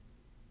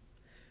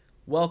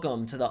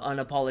Welcome to the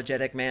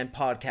Unapologetic Man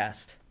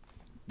podcast.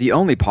 The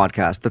only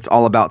podcast that's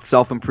all about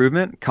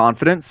self-improvement,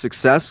 confidence,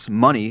 success,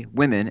 money,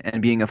 women,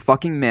 and being a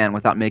fucking man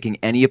without making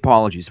any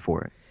apologies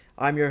for it.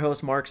 I'm your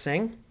host, Mark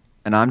Singh,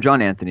 And I'm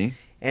John Anthony.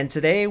 and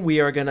today we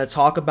are going to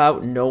talk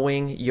about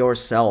knowing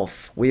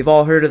yourself. We've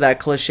all heard of that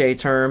cliche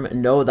term,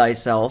 know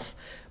thyself,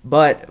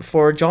 but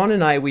for John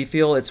and I, we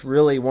feel it's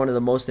really one of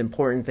the most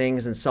important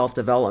things in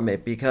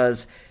self-development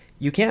because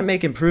you can't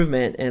make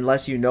improvement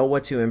unless you know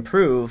what to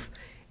improve.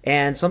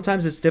 And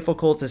sometimes it's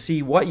difficult to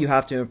see what you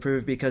have to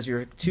improve because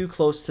you're too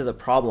close to the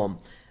problem.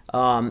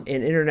 In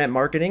internet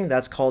marketing,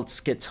 that's called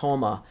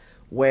scotoma,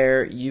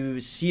 where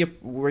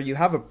where you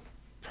have a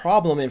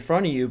problem in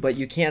front of you, but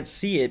you can't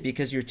see it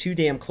because you're too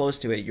damn close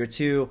to it. You're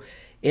too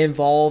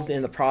involved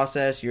in the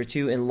process. You're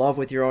too in love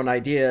with your own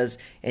ideas,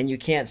 and you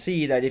can't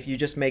see that if you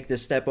just make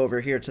this step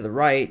over here to the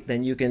right,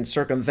 then you can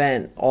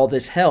circumvent all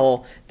this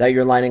hell that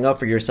you're lining up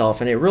for yourself.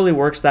 And it really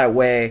works that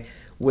way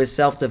with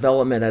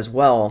self-development as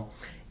well.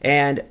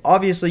 And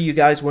obviously, you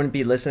guys wouldn't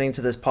be listening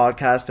to this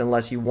podcast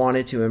unless you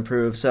wanted to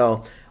improve.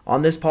 So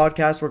on this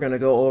podcast, we're going to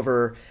go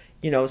over,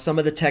 some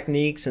of the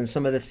techniques and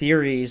some of the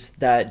theories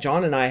that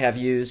John and I have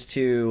used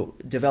to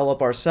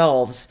develop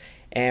ourselves.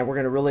 And we're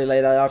going to really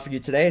lay that out for you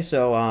today.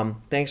 So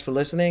thanks for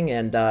listening.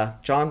 And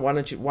John, why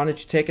don't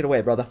you take it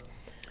away, brother?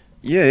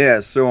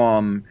 Yeah. So,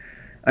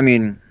 I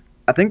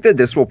think that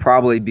this will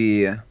probably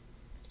be,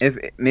 if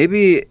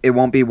maybe it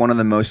won't be one of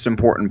the most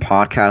important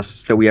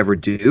podcasts that we ever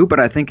do, but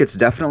I think it's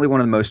definitely one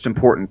of the most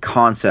important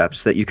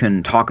concepts that you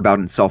can talk about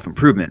in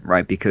self-improvement,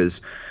 right?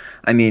 Because,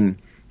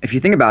 if you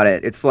think about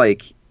it, it's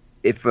like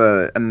if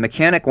a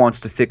mechanic wants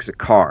to fix a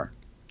car,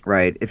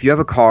 right? If you have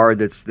a car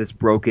that's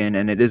broken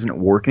and it isn't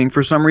working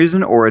for some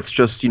reason, or it's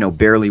just,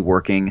 barely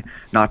working,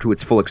 not to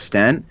its full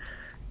extent,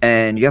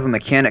 and you have a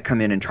mechanic come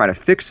in and try to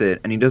fix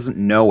it, and he doesn't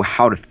know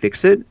how to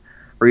fix it,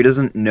 or he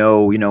doesn't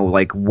know,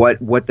 like what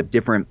the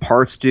different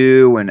parts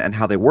do and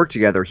how they work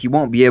together, he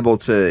won't be able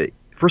to,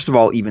 first of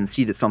all, even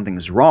see that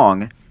something's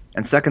wrong,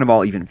 and second of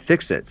all, even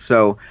fix it.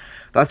 So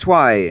that's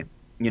why,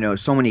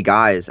 so many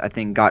guys, I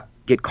think,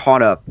 get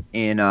caught up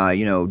in,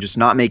 just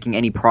not making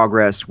any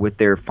progress with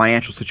their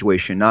financial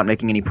situation, not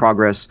making any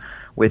progress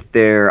with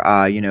their,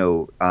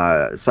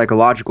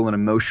 psychological and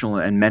emotional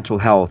and mental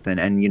health,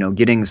 and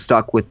getting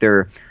stuck with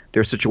their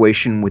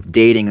situation with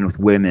dating and with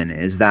women,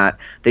 is that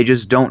they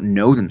just don't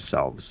know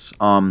themselves.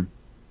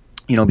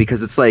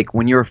 Because it's like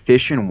when you're a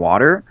fish in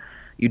water,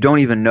 you don't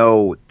even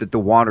know that the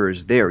water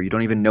is there. You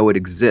don't even know it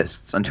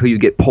exists until you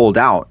get pulled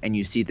out and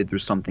you see that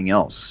there's something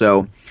else.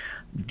 So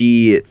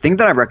the thing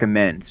that I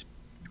recommend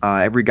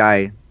every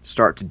guy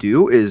start to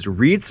do is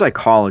read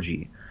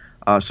psychology.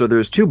 So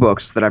there's two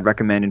books that I'd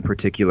recommend in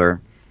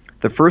particular.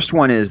 The first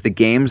one is The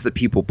Games That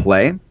People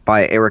Play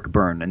by Eric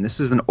Berne, and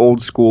this is an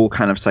old school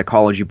kind of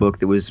psychology book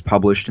that was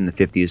published in the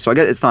 50s. So I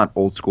guess it's not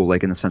old school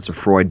like in the sense of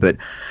Freud, but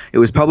it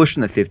was published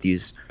in the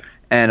 50s.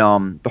 And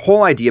the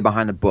whole idea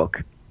behind the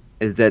book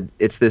is that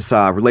it's this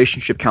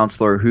relationship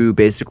counselor who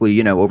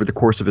basically, over the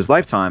course of his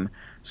lifetime,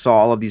 saw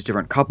all of these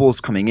different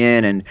couples coming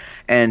in,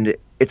 and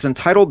it's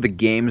entitled The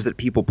Games That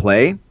People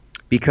Play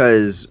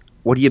because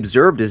what he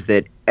observed is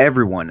that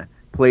everyone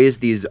plays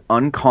these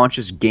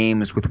unconscious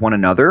games with one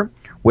another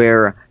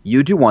where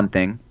you do one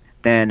thing,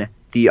 then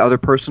the other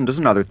person does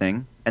another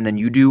thing, and then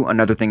you do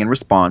another thing in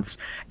response,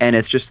 and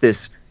it's just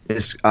this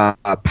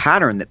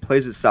pattern that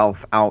plays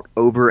itself out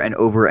over and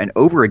over and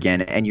over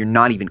again, and you're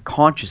not even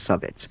conscious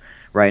of it,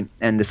 right?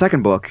 And the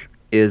second book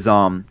is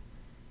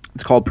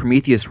it's called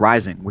Prometheus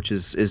Rising, which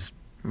is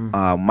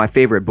my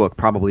favorite book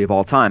probably of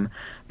all time,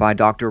 by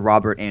Dr.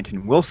 Robert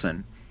Anton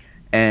Wilson.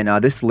 And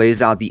this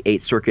lays out the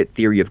 8-circuit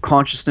theory of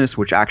consciousness,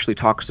 which actually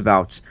talks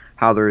about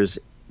how there's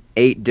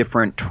 8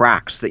 different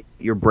tracks that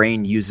your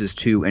brain uses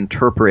to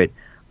interpret,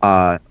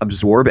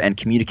 absorb, and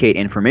communicate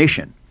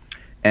information.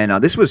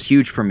 And this was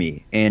huge for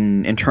me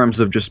in terms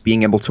of just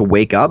being able to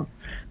wake up,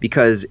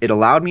 because it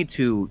allowed me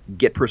to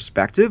get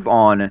perspective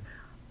on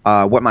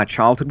what my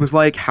childhood was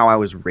like, how I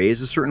was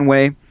raised a certain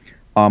way,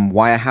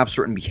 why I have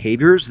certain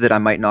behaviors that I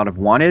might not have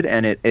wanted,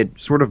 and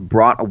it sort of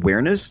brought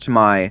awareness to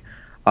my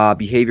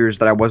behaviors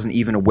that I wasn't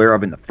even aware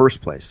of in the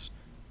first place.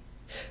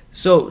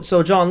 So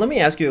John, let me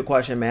ask you a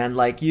question, man.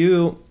 Like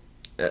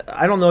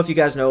I don't know if you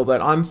guys know,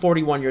 but I'm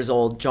 41 years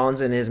old.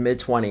 John's in his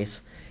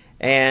mid-20s.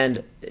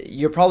 And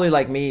you're probably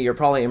like me. You're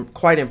probably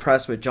quite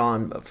impressed with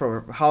John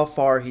for how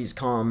far he's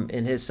come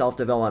in his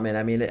self-development.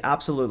 I mean, it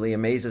absolutely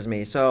amazes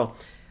me. So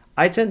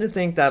I tend to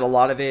think that a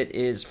lot of it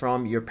is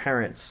from your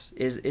parents.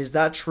 Is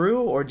that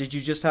true? Or did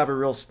you just have a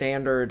real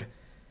standard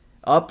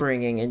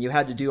upbringing and you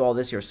had to do all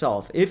this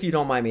yourself, if you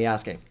don't mind me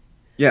asking?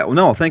 Yeah, well,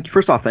 no, thank you.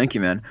 First off, thank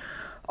you, man.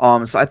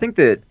 So I think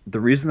that the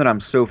reason that I'm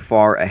so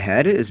far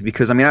ahead is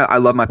because, I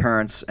love my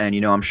parents, and,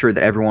 I'm sure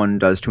that everyone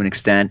does to an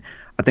extent.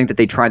 I think that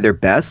they tried their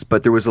best,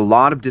 but there was a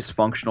lot of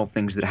dysfunctional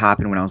things that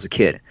happened when I was a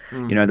kid.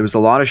 There was a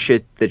lot of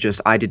shit that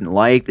just I didn't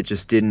like, that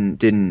just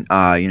didn't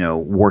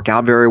work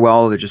out very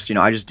well. That just,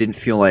 I just didn't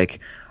feel like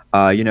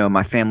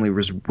My family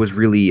was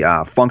really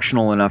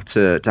functional enough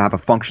to have a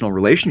functional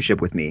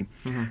relationship with me.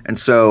 And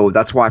so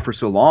that's why for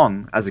so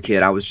long as a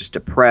kid I was just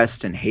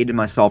depressed and hated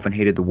myself and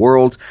hated the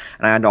world,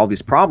 and I had all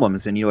these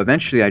problems. And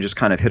eventually I just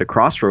kind of hit a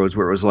crossroads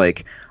where it was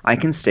like, I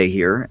can stay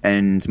here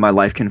and my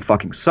life can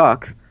fucking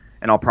suck,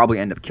 and I'll probably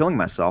end up killing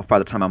myself by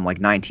the time I'm like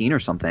 19 or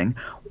something,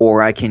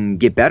 or I can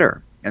get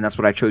better. And that's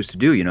what I chose to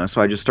do.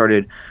 So I just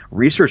started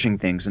researching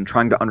things and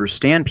trying to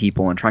understand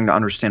people and trying to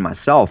understand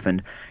myself.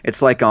 And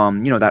it's like,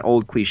 that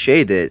old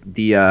cliche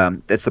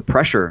that it's the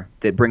pressure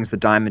that brings the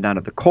diamond out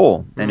of the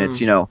coal. And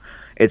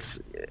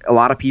it's a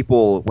lot of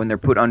people, when they're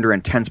put under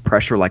intense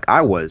pressure like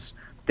I was,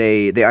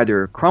 they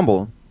either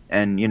crumble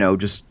and,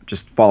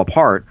 just fall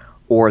apart,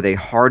 or they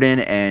harden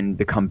and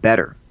become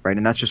better. Right.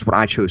 And that's just what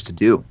I chose to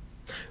do.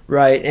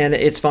 Right, and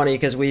it's funny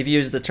because we've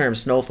used the term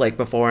snowflake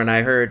before, and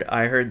I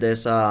heard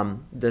this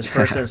this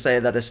person say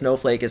that a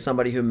snowflake is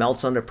somebody who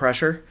melts under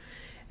pressure,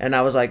 and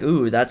I was like,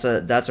 ooh, that's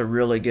a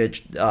really good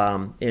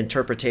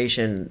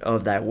interpretation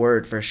of that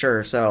word for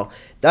sure. So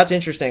that's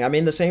interesting. I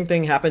mean, the same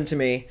thing happened to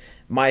me.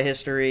 My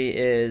history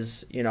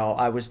is,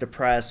 I was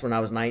depressed when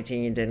I was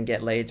 19, didn't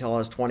get laid till I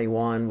was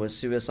 21, was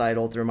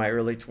suicidal through my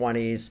early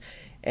 20s.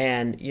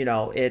 And,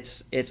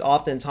 it's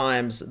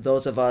oftentimes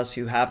those of us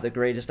who have the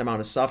greatest amount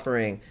of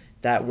suffering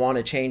that want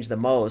to change the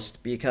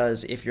most,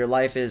 because if your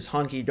life is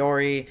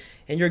hunky-dory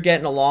and you're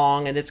getting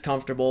along and it's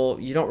comfortable,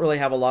 you don't really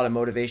have a lot of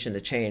motivation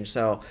to change.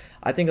 So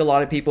I think a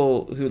lot of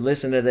people who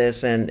listen to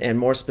this and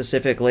more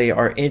specifically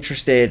are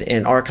interested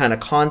in our kind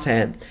of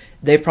content,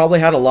 they've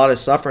probably had a lot of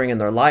suffering in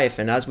their life.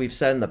 And as we've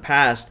said in the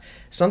past,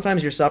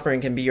 sometimes your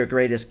suffering can be your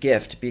greatest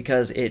gift,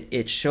 because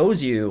it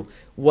shows you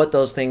what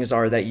those things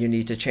are that you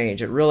need to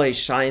change. It really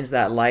shines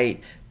that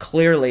light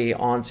clearly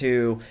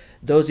onto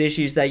those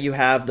issues that you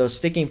have, those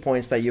sticking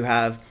points that you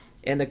have.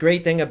 And the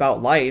great thing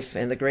about life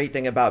and the great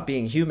thing about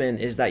being human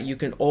is that you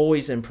can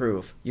always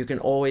improve. You can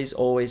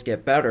always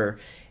get better.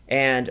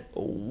 And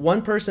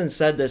one person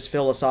said this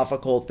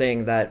philosophical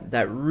thing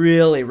that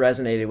really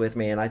resonated with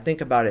me, and I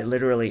think about it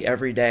literally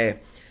every day.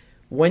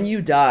 When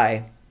you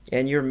die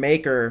and your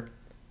maker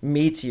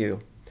meets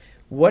you,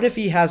 what if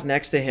he has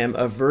next to him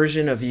a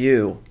version of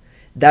you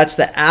that's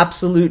the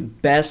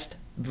absolute best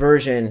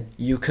version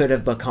you could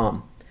have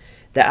become?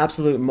 The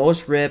absolute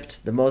most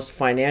ripped, the most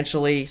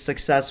financially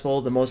successful,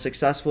 the most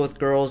successful with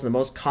girls, the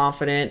most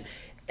confident,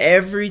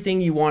 everything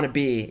you want to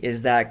be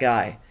is that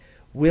guy.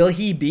 Will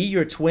he be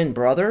your twin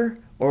brother,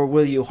 or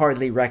will you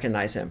hardly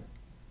recognize him?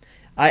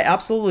 I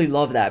absolutely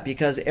love that,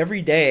 because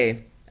every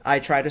day I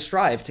try to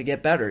strive to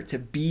get better, to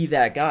be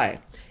that guy.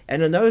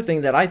 And another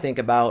thing that I think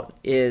about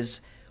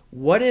is,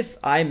 what if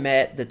I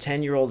met the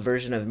 10-year-old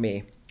version of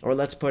me? Or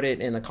let's put it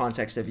in the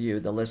context of you,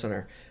 the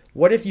listener.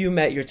 What if you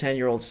met your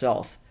 10-year-old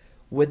self?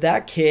 Would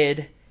that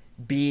kid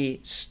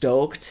be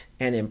stoked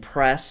and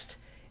impressed,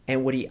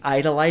 and would he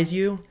idolize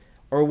you?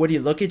 Or would he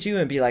look at you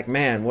and be like,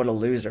 man, what a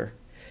loser?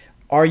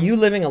 Are you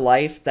living a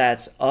life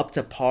that's up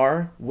to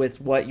par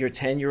with what your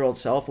 10-year-old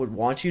self would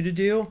want you to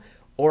do?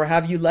 Or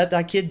have you let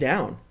that kid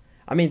down?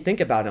 I mean, think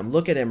about him.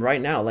 Look at him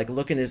right now. Like,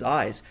 look in his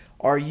eyes.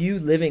 Are you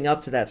living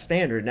up to that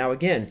standard? Now,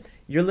 again,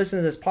 you're listening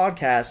to this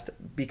podcast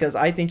because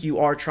I think you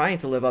are trying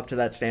to live up to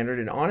that standard.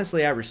 And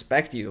honestly, I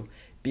respect you,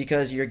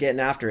 because you're getting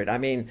after it. I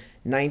mean,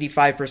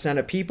 95%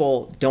 of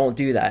people don't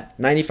do that.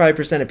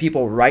 95% of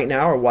people right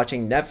now are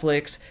watching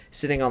Netflix,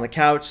 sitting on the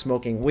couch,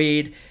 smoking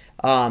weed,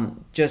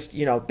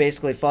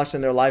 basically flushing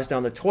their lives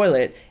down the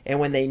toilet. And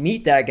when they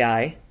meet that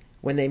guy,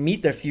 when they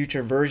meet their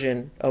future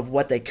version of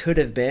what they could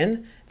have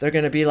been, they're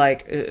going to be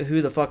like,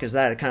 who the fuck is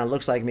that? It kind of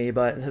looks like me,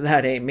 but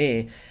that ain't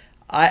me.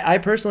 I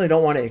personally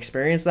don't want to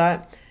experience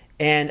that.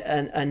 And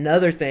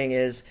another thing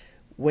is,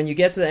 when you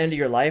get to the end of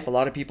your life, a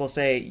lot of people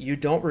say you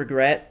don't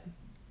regret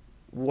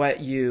what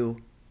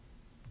you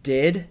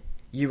did,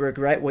 you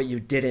regret what you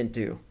didn't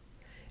do.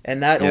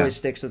 And that always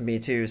sticks with me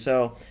too.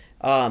 So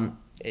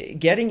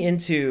getting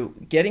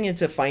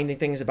into finding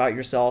things about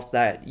yourself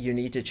that you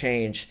need to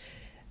change,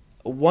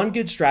 one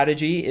good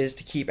strategy is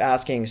to keep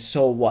asking,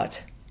 so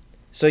what?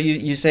 So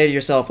you say to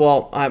yourself,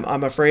 well,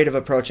 I'm afraid of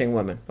approaching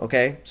women.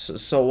 Okay,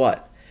 so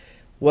what?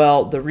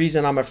 Well, the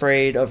reason I'm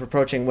afraid of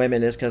approaching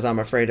women is because I'm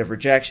afraid of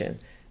rejection.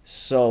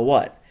 So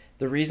what?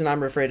 The reason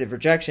I'm afraid of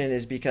rejection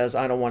is because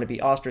I don't want to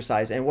be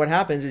ostracized. And what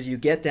happens is you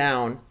get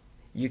down,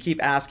 you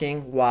keep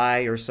asking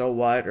why or so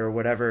what or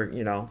whatever,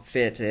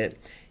 fits it.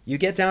 You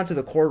get down to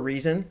the core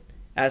reason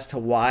as to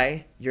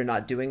why you're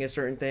not doing a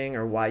certain thing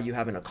or why you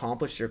haven't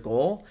accomplished your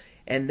goal.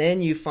 And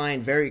then you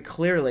find very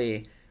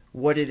clearly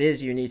what it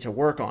is you need to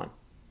work on.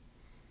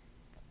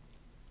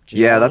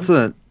 Yeah, that's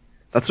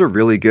a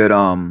really good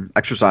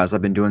exercise.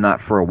 I've been doing that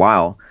for a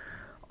while.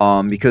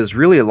 Because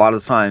really a lot of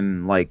the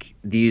time, like,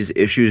 these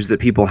issues that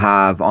people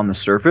have on the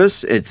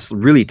surface, it's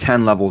really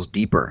 10 levels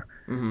deeper,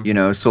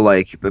 So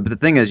like, but the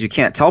thing is, you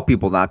can't tell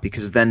people that,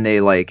 because then they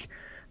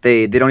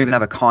don't even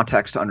have a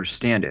context to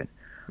understand it.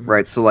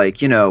 Right. So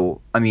like,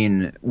 I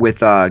mean,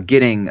 with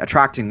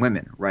attracting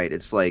women, right.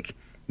 It's like,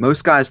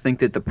 most guys think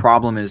that the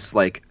problem is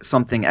like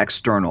something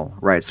external,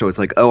 right? So it's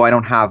like, oh, I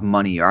don't have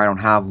money, or I don't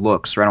have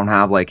looks, or I don't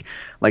have like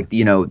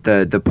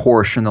the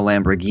Porsche and the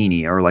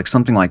Lamborghini, or like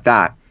something like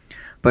that.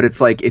 But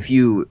it's like if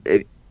you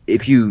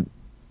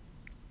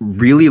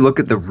really look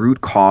at the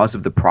root cause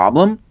of the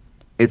problem,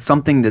 it's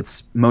something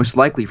that's most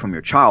likely from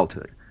your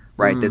childhood,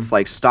 right? That's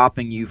like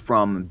stopping you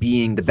from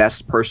being the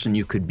best person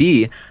you could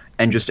be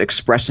and just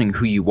expressing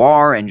who you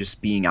are and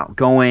just being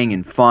outgoing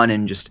and fun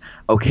and just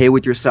okay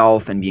with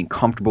yourself and being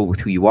comfortable with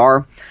who you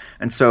are.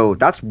 And so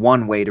that's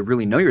one way to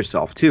really know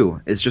yourself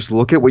too, is just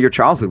look at what your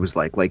childhood was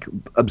like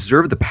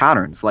observe the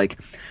patterns. Like,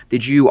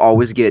 did you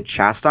always get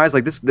chastised?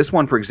 Like this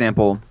one, for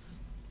example,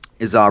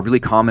 is really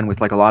common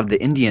with like a lot of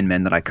the Indian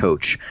men that I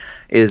coach.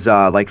 Is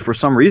like, for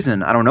some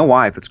reason, I don't know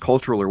why, if it's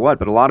cultural or what,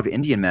 but a lot of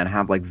Indian men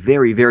have like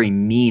very, very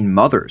mean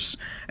mothers.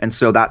 And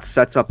so that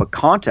sets up a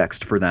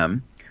context for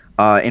them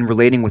in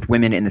relating with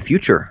women in the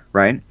future,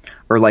 right?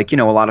 Or like,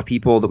 a lot of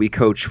people that we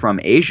coach from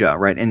Asia,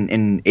 right?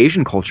 In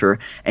Asian culture,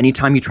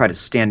 anytime you try to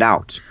stand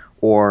out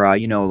or,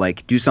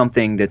 like do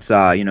something that's,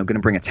 going to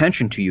bring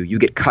attention to you, you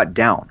get cut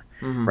down,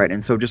 right?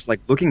 And so just like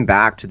looking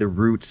back to the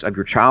roots of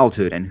your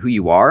childhood and who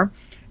you are,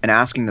 and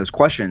asking those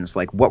questions,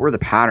 like, what were the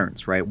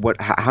patterns, right?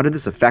 How did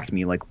this affect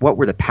me? Like, what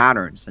were the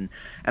patterns? And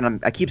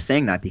I keep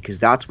saying that because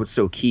that's what's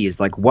so key, is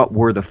like, what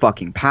were the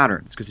fucking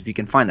patterns? Because if you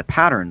can find the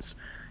patterns,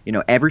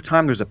 every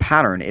time there's a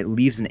pattern, it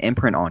leaves an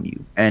imprint on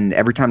you. And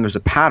every time there's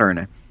a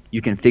pattern,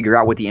 you can figure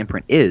out what the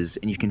imprint is,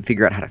 and you can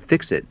figure out how to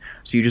fix it.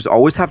 So you just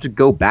always have to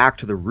go back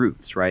to the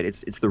roots, right?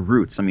 It's the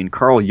roots. I mean,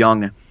 Carl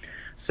Jung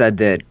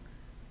said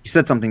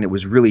something that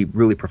was really,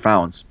 really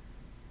profound.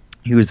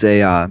 He was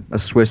a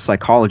Swiss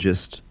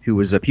psychologist who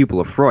was a pupil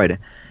of Freud,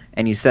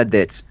 and he said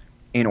that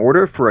in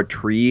order for a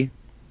tree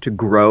to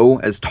grow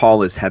as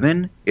tall as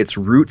heaven, its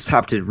roots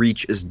have to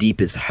reach as deep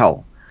as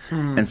hell.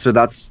 And so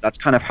that's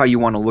kind of how you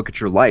want to look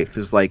at your life,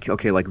 is like,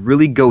 okay, like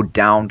really go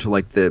down to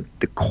like the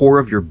core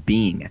of your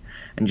being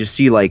and just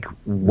see like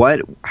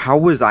how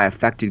was I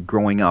affected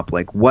growing up?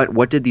 Like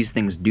what did these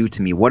things do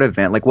to me? What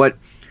event? Like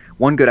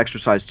one good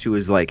exercise too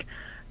is like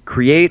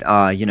create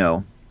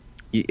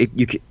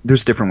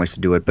there's different ways to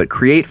do it, but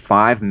create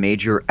 5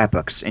 major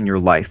epochs in your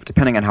life,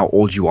 depending on how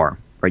old you are,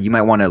 right? You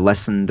might want to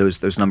lessen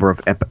those number of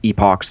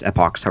epochs,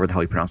 however the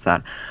hell you pronounce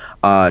that,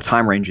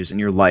 time ranges in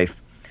your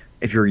life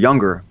if you're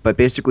younger. But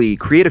basically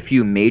create a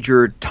few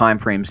major time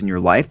frames in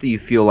your life that you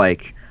feel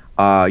like,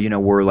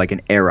 were like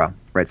an era,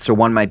 right? So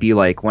one might be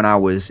like when I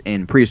was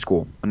in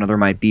preschool, another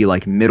might be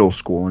like middle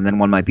school, and then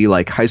one might be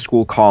like high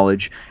school,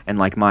 college, and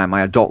like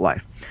my adult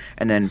life.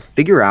 And then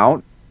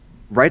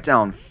write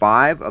down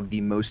 5 of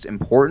the most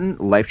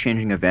important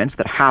life-changing events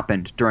that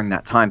happened during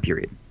that time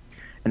period.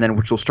 And then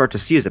what you'll start to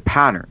see is a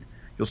pattern.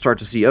 You'll start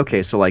to see,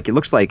 okay, so like it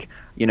looks like,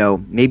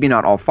 maybe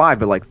not all 5,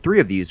 but like 3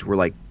 of these were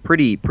like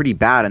pretty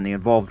bad, and they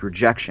involved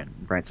rejection,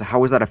 right? So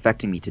how is that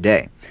affecting me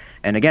today?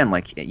 And again,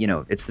 like,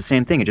 it's the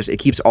same thing. It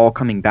keeps all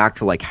coming back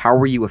to like, how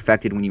were you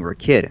affected when you were a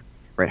kid,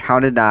 right?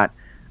 How did that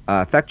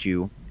affect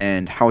you,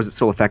 and how is it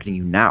still affecting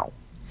you now?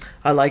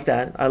 I like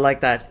that. I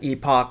like that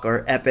epoch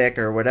or epic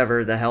or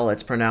whatever the hell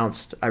it's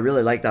pronounced. I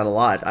really like that a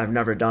lot. I've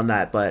never done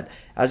that. But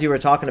as you were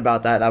talking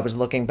about that, I was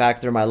looking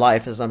back through my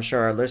life, as I'm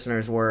sure our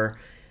listeners were,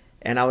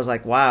 and I was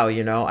like, wow,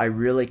 I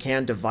really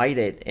can divide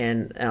it.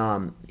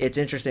 And it's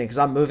interesting because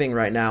I'm moving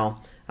right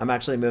now. I'm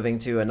actually moving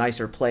to a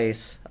nicer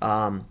place.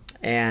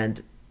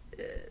 And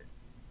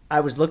I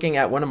was looking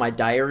at one of my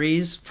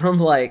diaries from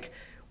like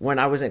when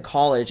I was in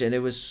college, and it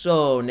was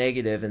so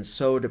negative and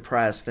so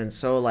depressed and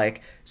so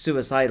like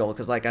suicidal,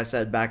 because like I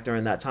said, back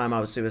during that time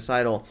I was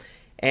suicidal.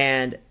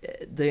 And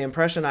the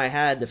impression I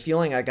had, the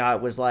feeling I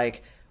got was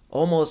like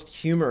almost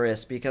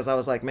humorous, because I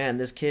was like, man,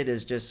 this kid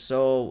is just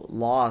so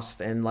lost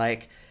and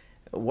like,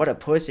 what a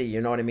pussy, you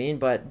know what I mean?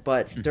 But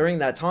during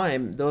that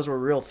time, those were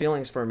real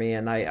feelings for me,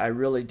 and I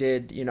really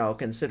did,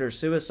 consider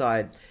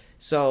suicide.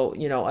 So,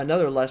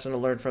 another lesson to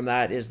learn from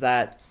that is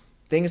that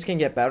things can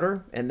get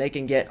better, and they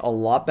can get a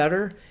lot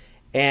better.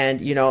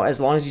 And,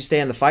 as long as you stay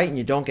in the fight and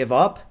you don't give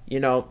up,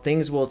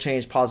 things will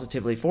change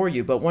positively for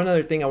you. But one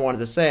other thing I wanted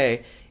to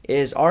say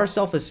is our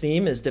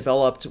self-esteem is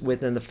developed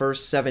within the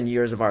first 7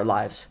 years of our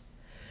lives.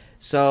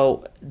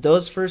 So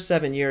those first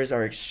 7 years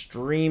are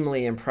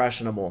extremely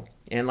impressionable.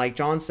 And like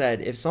John said,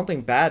 if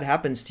something bad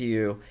happens to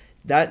you,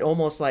 that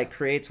almost like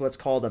creates what's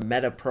called a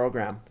meta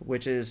program,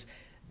 which is,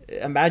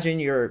 imagine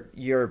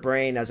your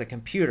brain as a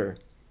computer,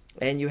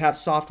 and you have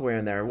software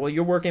in there. Well,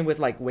 you're working with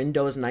like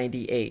Windows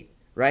 98,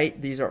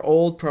 right? These are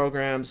old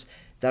programs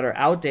that are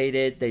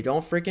outdated. They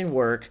don't freaking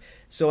work.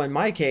 So in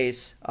my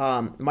case,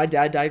 my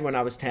dad died when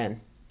I was 10.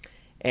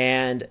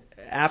 And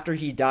after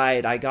he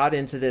died, I got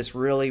into this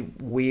really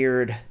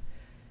weird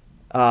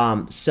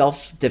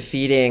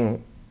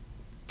self-defeating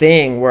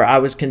thing where I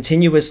was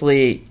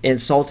continuously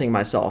insulting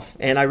myself.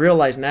 And I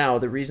realize now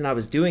the reason I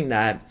was doing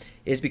that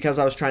is because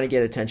I was trying to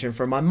get attention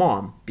from my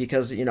mom,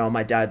 because,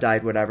 my dad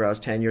died, whatever, I was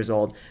 10 years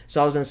old.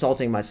 So I was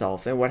insulting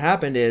myself. And what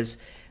happened is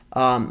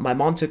my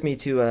mom took me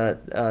to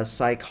a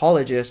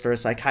psychologist or a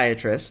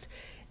psychiatrist,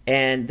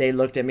 and they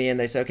looked at me and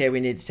they said, okay, we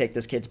need to take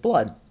this kid's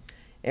blood.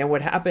 And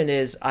what happened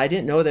is I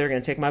didn't know they were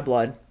going to take my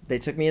blood. They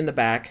took me in the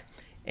back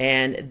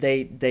and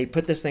they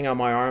put this thing on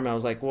my arm. I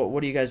was like,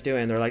 what are you guys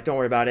doing? They're like, don't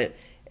worry about it.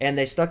 And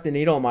they stuck the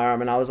needle in my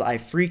arm, and I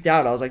freaked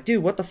out. I was like,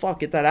 dude, what the fuck?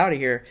 Get that out of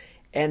here.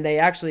 And they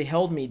actually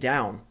held me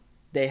down.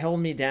 They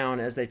held me down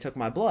as they took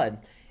my blood.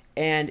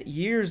 And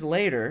years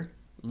later,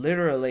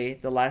 literally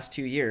the last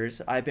 2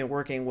 years, I've been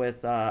working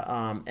with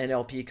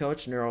NLP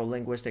coach, neuro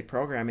linguistic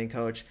programming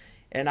coach,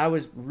 and I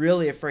was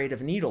really afraid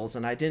of needles,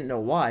 and I didn't know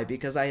why,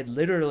 because I had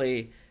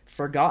literally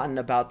forgotten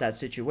about that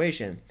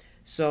situation.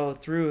 So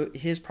through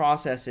his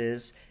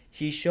processes,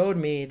 he showed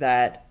me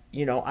that,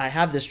 I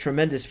have this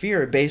tremendous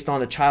fear based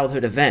on a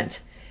childhood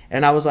event.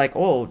 And I was like,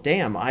 oh,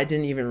 damn, I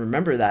didn't even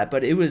remember that.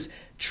 But it was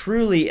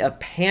truly a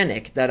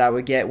panic that I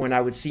would get when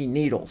I would see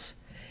needles.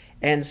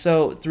 And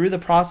so through the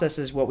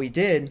processes, what we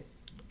did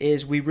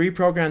is we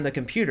reprogrammed the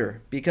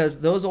computer,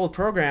 because those old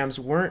programs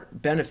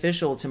weren't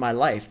beneficial to my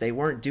life. They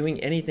weren't doing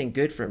anything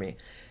good for me.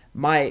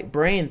 My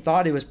brain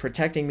thought it was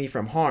protecting me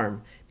from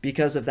harm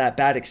because of that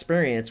bad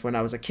experience when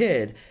I was a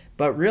kid,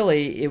 but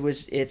really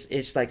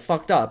it's like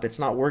fucked up. It's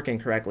not working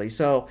correctly.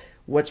 So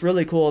what's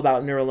really cool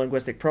about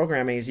neurolinguistic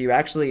programming is you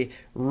actually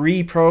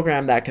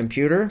reprogram that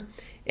computer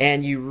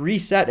and you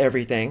reset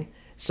everything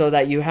so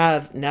that you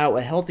have now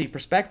a healthy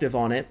perspective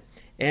on it.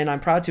 And I'm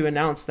proud to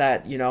announce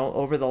that,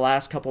 over the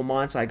last couple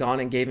months, I gone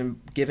and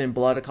given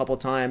blood a couple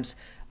times.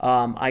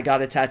 I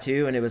got a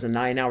tattoo, and it was a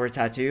 9-hour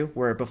tattoo,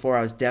 where before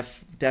I was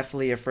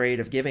definitely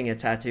afraid of giving a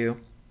tattoo.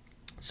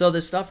 So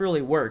this stuff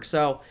really works.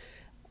 So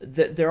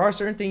there are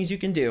certain things you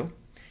can do.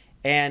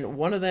 And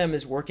one of them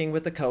is working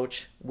with a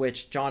coach,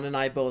 which John and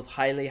I both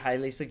highly,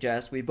 highly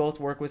suggest. We both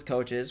work with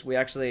coaches. We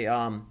actually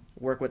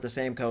work with the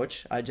same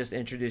coach. I just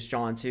introduced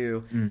John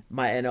to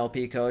my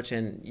NLP coach,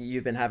 and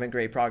you've been having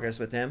great progress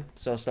with him.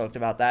 So stoked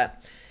about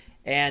that.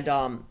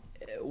 And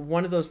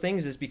one of those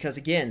things is because,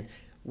 again,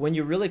 when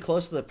you're really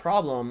close to the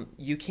problem,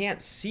 you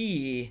can't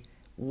see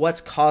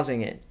what's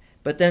causing it.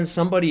 But then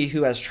somebody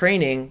who has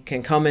training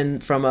can come in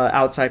from an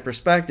outside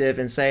perspective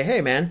and say, hey,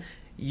 man,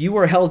 you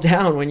were held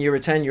down when you were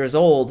 10 years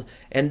old,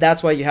 and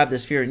that's why you have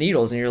this fear of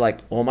needles. And you're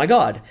like, oh my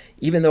God,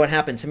 even though it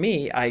happened to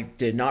me, I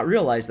did not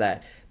realize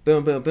that.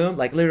 Boom, boom, boom.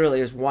 Like literally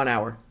it was 1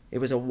 hour. It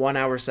was a 1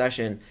 hour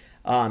session.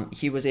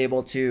 He was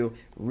able to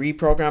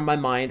reprogram my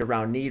mind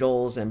around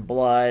needles and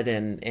blood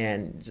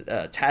and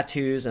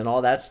tattoos and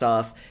all that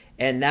stuff.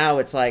 And now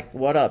it's like,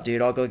 what up,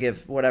 dude? I'll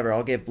give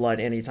blood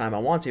anytime I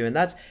want to. And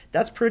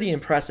that's pretty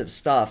impressive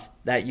stuff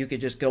that you could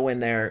just go in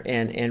there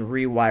and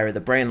rewire the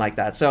brain like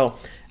that. So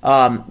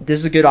this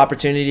is a good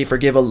opportunity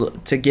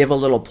to give a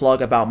little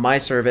plug about my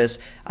service.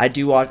 I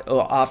do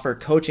offer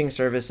coaching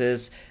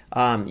services.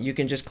 You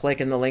can just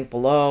click in the link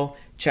below,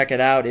 check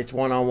it out. It's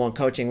one-on-one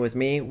coaching with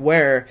me,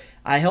 where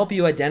I help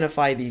you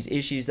identify these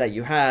issues that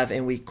you have,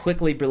 and we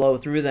quickly blow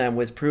through them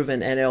with proven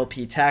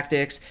NLP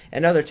tactics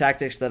and other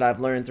tactics that I've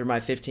learned through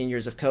my 15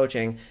 years of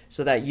coaching,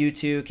 so that you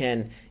too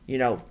can,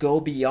 go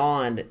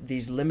beyond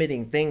these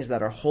limiting things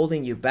that are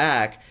holding you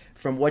back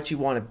from what you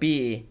want to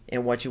be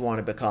and what you want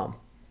to become.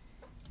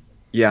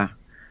 Yeah.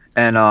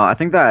 And I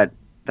think that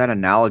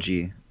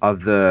analogy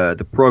of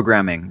the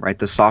programming, right,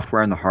 the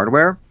software and the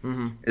hardware,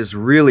 is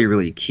really,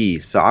 really key.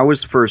 So I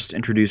was first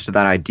introduced to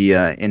that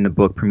idea in the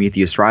book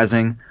Prometheus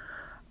Rising.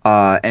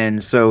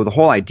 And so the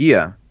whole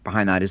idea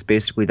behind that is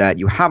basically that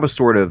you have a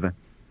sort of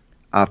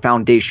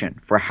foundation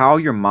for how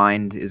your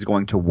mind is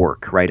going to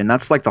work, right? And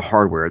that's like the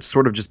hardware. It's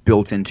sort of just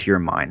built into your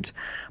mind.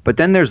 But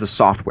then there's the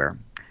software.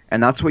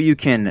 And that's what you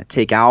can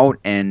take out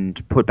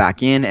and put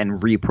back in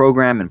and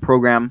reprogram and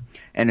program.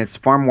 And it's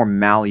far more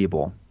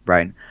malleable,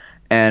 right?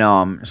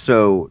 And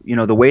so,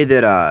 the way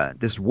that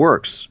this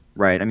works,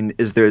 right, I mean,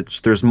 is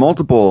there's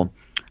multiple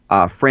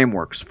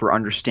frameworks for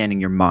understanding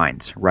your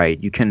mind,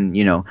 right? You can,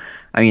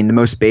 the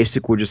most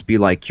basic would just be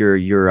like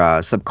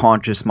your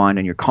subconscious mind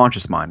and your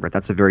conscious mind, right?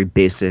 That's a very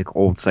basic,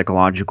 old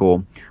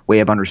psychological way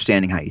of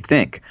understanding how you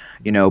think,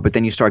 but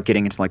then you start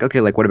getting into like,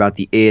 okay, like what about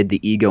the id,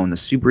 the ego, and the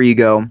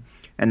superego?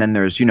 And then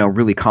there's,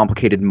 really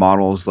complicated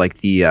models like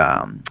the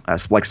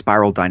like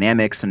spiral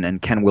dynamics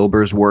and Ken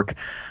Wilber's work.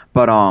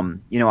 But,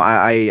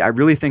 I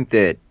really think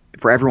that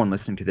for everyone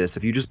listening to this,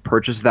 if you just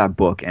purchased that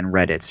book and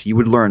read it, you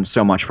would learn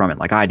so much from it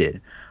like I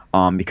did.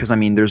 Because,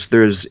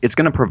 it's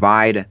going to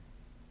provide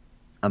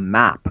a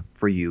map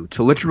for you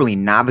to literally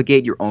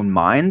navigate your own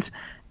mind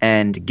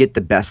and get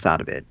the best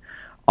out of it.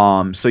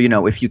 So,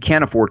 if you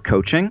can't afford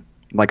coaching,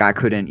 like I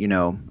couldn't,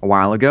 a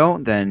while ago,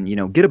 then,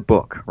 get a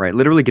book, right?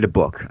 Literally get a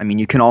book. I mean,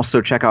 you can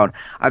also check out,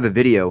 I have a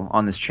video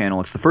on this channel.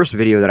 It's the first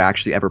video that I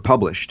actually ever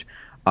published.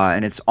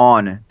 And it's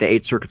on the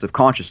 8 circuits of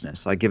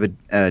consciousness. I give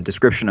a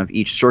description of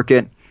each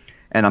circuit,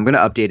 and I'm going to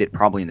update it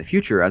probably in the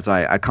future as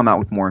I come out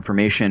with more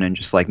information and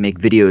just like make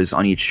videos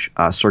on each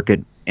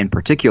circuit in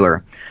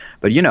particular.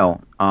 But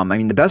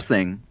the best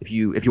thing, if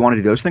you want to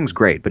do those things,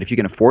 great. But if you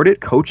can afford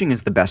it, coaching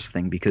is the best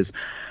thing because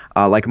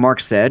like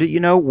Mark said,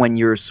 when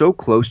you're so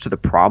close to the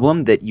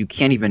problem that you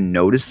can't even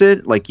notice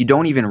it, like you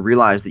don't even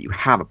realize that you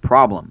have a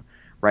problem,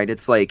 right?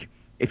 It's like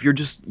if you're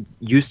just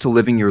used to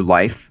living your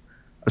life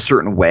a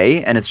certain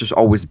way and it's just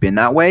always been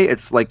that way,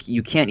 it's like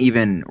you can't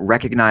even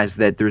recognize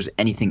that there's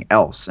anything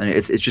else, and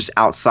it's just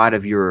outside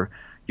of your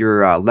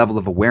level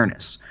of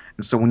awareness.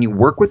 And so when you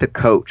work with a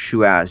coach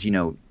who has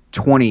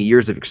 20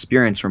 years of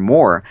experience or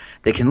more,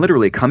 they can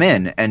literally come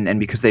in and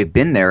because they've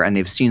been there and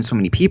they've seen so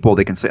many people,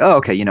 they can say, oh,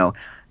 okay,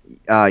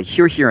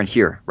 here, and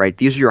here, right?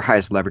 These are your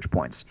highest leverage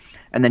points.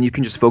 And then you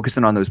can just focus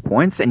in on those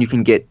points and you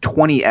can get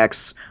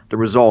 20x the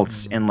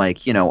results in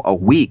a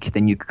week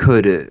than you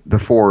could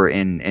before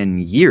in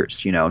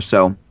years,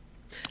 So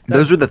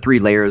those are the 3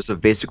 layers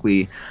of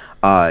basically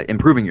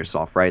improving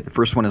yourself, right? The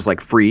first one is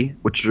free,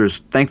 which there's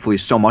thankfully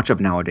so much of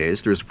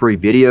nowadays. There's free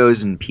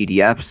videos and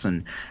PDFs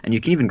and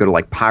you can even go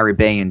to Pirate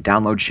Bay and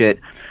download shit.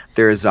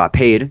 There's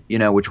paid,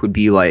 which would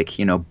be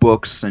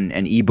books and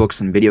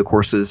ebooks and video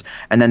courses.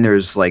 And then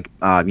there's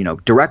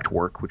direct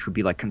work, which would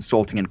be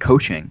consulting and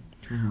coaching.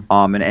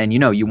 Mm-hmm. And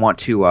you want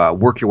to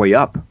work your way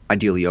up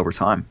ideally over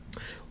time.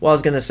 Well, I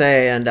was going to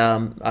say, and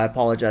I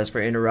apologize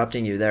for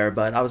interrupting you there,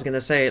 but I was going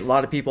to say a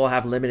lot of people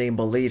have limiting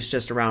beliefs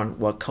just around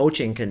what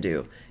coaching can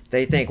do.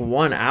 They think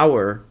 1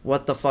 hour,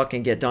 what the fuck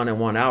can get done in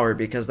 1 hour,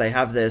 because they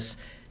have this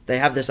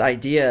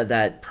idea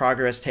that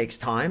progress takes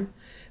time.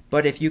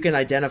 But if you can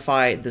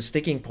identify the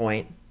sticking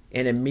point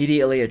and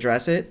immediately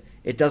address it,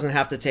 it doesn't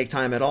have to take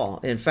time at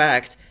all. In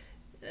fact,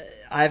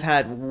 I've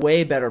had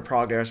way better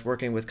progress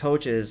working with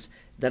coaches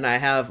than I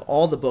have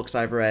all the books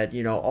I've read,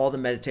 all the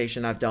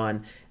meditation I've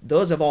done.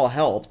 Those have all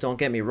helped, don't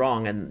get me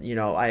wrong. And,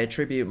 I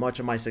attribute much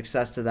of my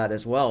success to that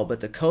as well. But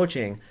the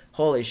coaching,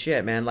 holy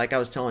shit, man, like I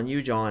was telling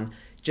you, John,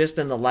 just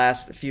in the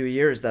last few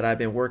years that I've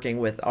been working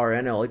with our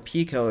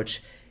NLP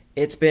coach,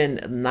 it's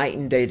been night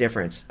and day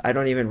difference. I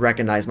don't even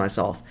recognize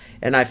myself.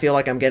 And I feel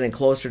like I'm getting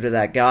closer to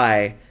that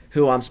guy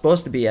who I'm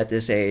supposed to be at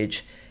this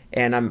age.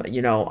 And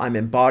I'm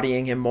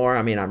embodying him more.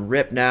 I mean, I'm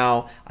ripped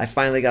now. I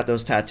finally got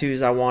those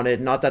tattoos I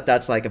wanted. Not that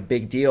that's a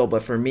big deal,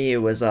 but for me, it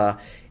was a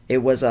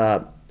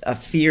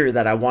fear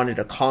that I wanted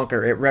to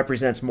conquer. It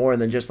represents more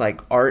than just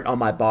art on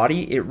my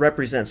body. It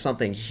represents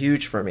something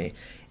huge for me.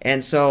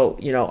 And so,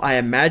 I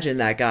imagine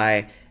that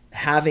guy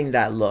having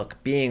that look,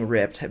 being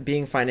ripped,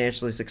 being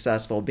financially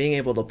successful, being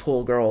able to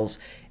pull girls.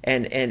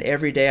 And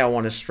every day I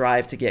want to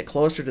strive to get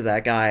closer to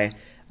that guy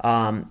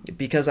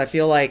because I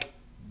feel like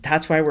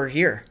that's why we're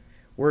here.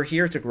 We're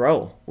here to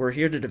grow. We're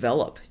here to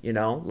develop,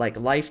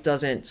 life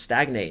doesn't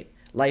stagnate.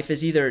 Life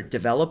is either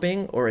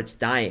developing or it's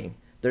dying.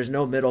 There's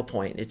no middle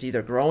point. It's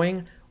either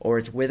growing or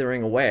it's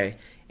withering away.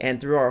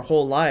 And through our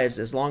whole lives,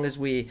 as long as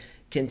we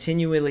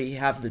continually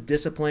have the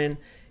discipline,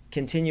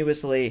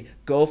 continuously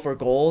go for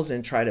goals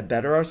and try to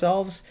better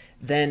ourselves,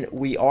 then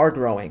we are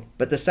growing.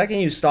 But the second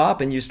you stop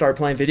and you start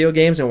playing video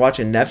games and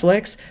watching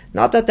Netflix,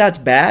 not that that's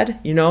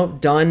bad,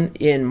 done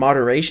in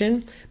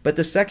moderation, but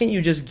the second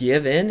you just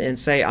give in and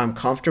say, I'm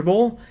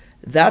comfortable,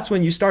 that's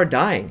when you start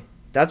dying.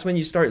 That's when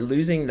you start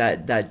losing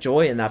that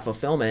joy and that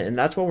fulfillment. And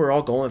that's what we're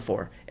all going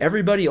for.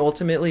 Everybody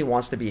ultimately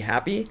wants to be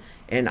happy.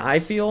 And I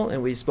feel,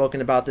 and we've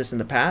spoken about this in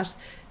the past,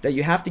 that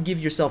you have to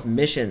give yourself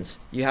missions.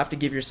 You have to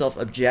give yourself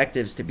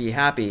objectives to be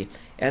happy.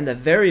 And the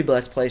very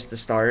best place to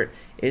start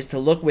is to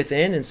look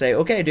within and say,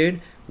 okay, dude,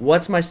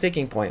 what's my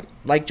sticking point?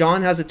 Like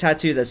John has a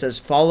tattoo that says,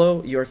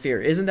 follow your fear.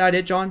 Isn't that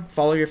it, John?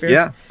 Follow your fear?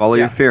 Yeah, follow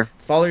your fear.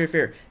 Follow your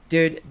fear.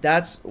 Dude,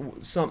 that's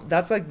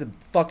the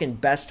fucking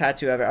best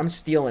tattoo ever. I'm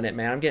stealing it,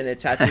 man. I'm getting it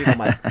tattooed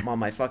on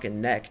my fucking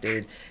neck,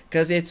 dude.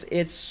 Because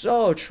it's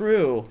so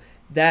true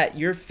that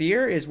your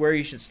fear is where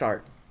you should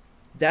start.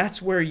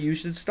 That's where you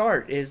should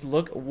start, is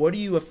look, what are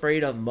you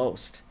afraid of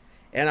most?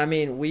 And I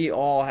mean, we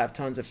all have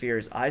tons of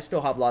fears. I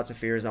still have lots of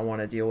fears I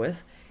want to deal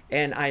with.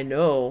 And I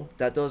know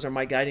that those are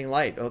my guiding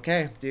light.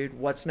 Okay, dude,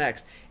 what's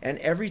next? And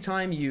every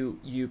time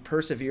you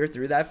persevere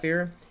through that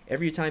fear,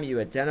 every time you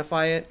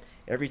identify it,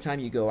 every time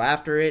you go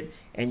after it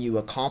and you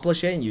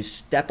accomplish it and you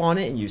step on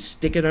it and you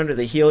stick it under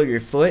the heel of your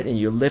foot and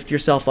you lift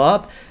yourself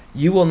up,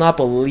 you will not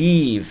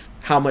believe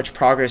how much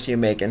progress you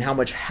make and how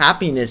much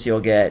happiness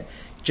you'll get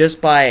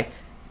just by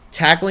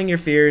tackling your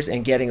fears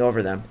and getting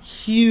over them.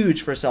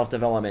 Huge for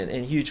self-development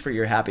and huge for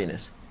your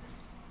happiness.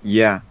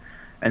 Yeah.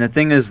 And the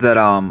thing is that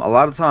a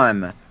lot of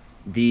time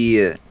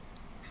the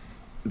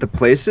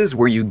places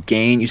where you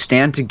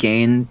stand to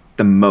gain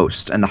the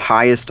most and the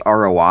highest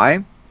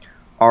ROI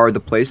are the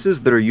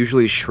places that are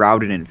usually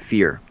shrouded in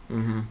fear,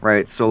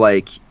 right? So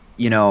I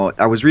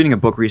was reading a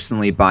book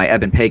recently by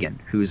Eben Pagan,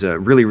 who's a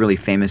really, really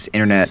famous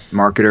internet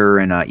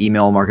marketer and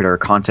email marketer,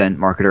 content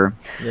marketer.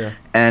 Yeah.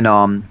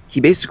 And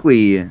he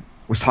basically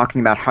was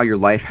talking about how your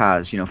life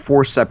has,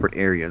 4 separate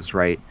areas,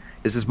 right?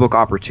 Is this book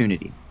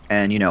Opportunity?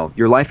 And,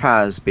 your life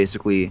has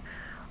basically,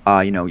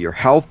 your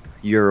health,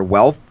 your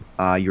wealth,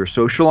 your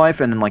social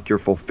life, and then your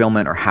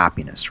fulfillment or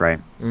happiness,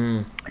 right?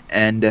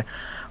 And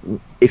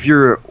if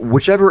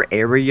whichever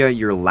area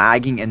you're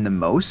lagging in the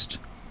most,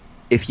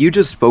 if you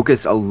just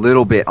focus a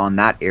little bit on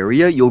that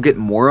area, you'll get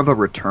more of a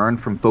return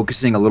from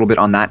focusing a little bit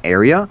on that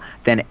area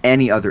than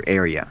any other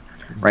area,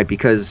 right?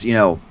 Because,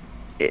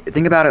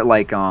 think about it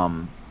like,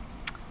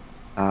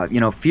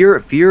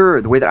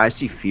 fear, the way that I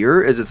see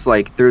fear is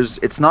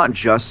it's not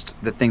just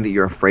the thing that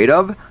you're afraid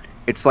of,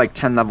 it's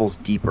 10 levels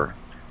deeper.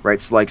 right?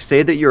 So like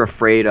say that you're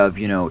afraid of,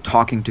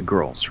 talking to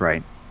girls,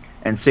 right?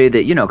 And say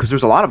that, because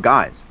there's a lot of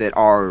guys that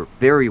are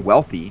very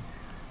wealthy,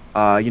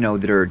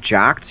 that are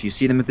jacked. You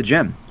see them at the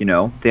gym,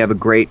 they have a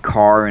great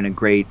car and a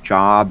great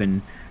job,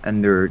 and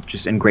they're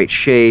just in great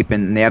shape,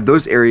 and they have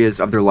those areas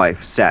of their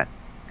life set.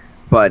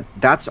 But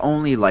that's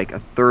only like a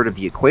third of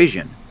the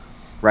equation,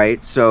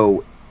 right?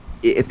 So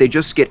if they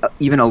just get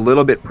even a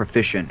little bit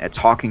proficient at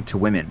talking to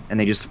women, and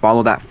they just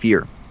follow that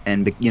fear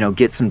and,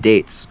 get some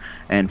dates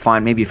and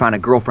find a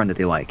girlfriend that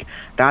they like,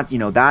 that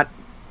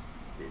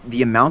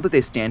the amount that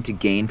they stand to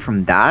gain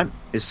from that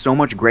is so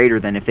much greater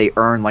than if they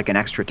earn like an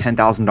extra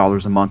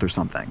 $10,000 a month or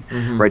something,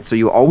 right? So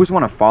you always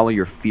want to follow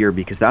your fear,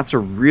 because that's a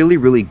really,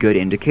 really good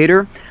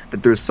indicator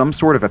that there's some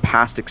sort of a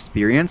past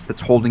experience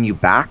that's holding you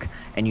back,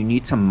 and you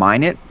need to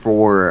mine it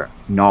for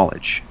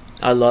knowledge.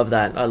 I love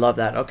that.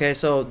 Okay,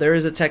 so there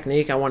is a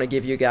technique I want to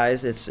give you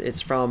guys.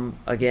 It's from,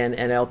 again,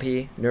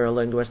 NLP,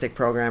 Neuro-Linguistic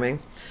Programming.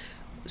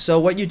 So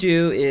what you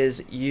do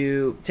is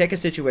you take a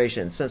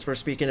situation. Since we're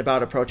speaking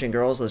about approaching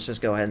girls, let's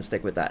just go ahead and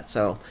stick with that.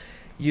 So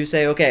you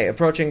say, okay,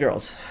 approaching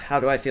girls,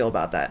 how do I feel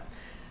about that?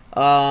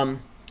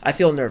 I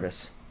feel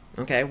nervous.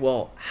 Okay,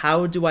 well,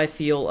 how do I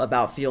feel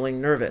about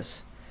feeling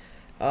nervous?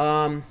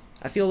 I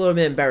feel a little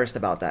bit embarrassed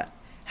about that.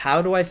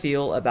 How do I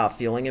feel about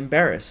feeling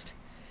embarrassed?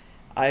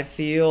 I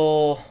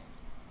feel,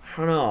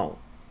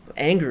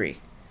 angry.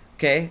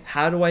 Okay,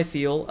 how do I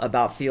feel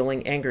about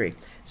feeling angry?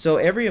 So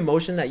every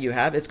emotion that you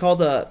have,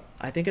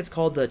 I think it's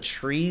called the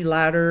tree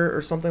ladder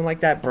or something like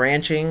that,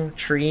 branching,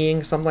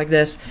 treeing, something like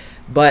this.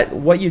 But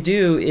what you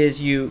do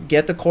is you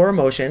get the core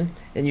emotion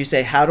and you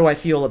say, how do I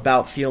feel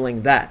about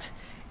feeling that?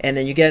 And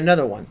then you get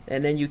another one.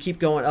 And then you keep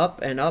going up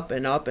and up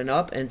and up and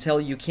up until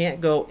you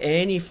can't go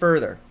any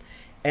further.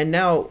 And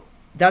now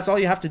that's all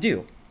you have to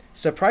do.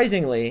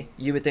 Surprisingly,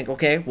 you would think,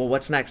 okay, well,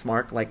 what's next,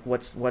 Mark? Like,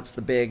 what's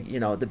the big,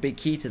 the big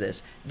key to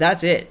this?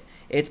 That's it.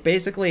 It's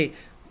basically,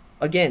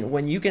 again,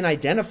 when you can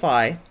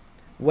identify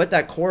what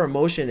that core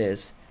emotion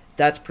is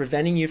that's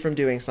preventing you from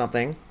doing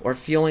something or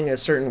feeling a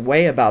certain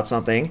way about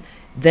something,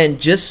 then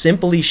just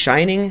simply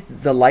shining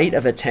the light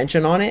of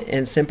attention on it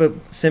and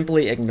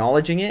simply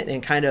acknowledging it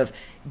and kind of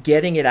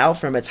getting it out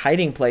from its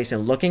hiding place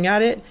and looking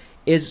at it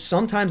is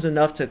sometimes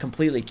enough to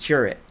completely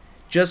cure it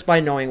just by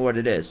knowing what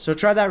it is. So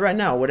try that right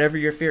now, whatever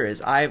your fear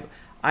is.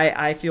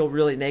 I feel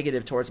really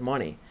negative towards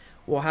money.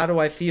 Well, how do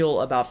I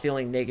feel about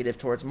feeling negative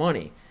towards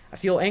money? I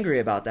feel angry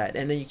about that.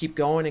 And then you keep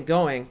going and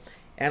going.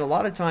 And a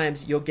lot of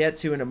times you'll get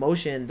to an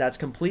emotion that's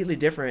completely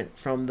different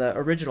from the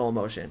original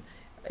emotion.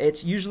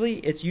 It's usually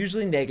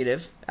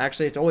negative.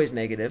 Actually, it's always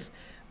negative,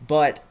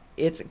 but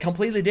it's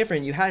completely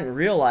different. You hadn't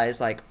realized,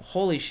 like,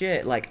 holy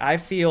shit, like I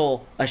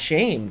feel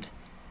ashamed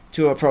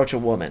to approach a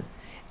woman.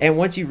 And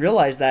once you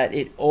realize that,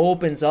 it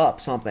opens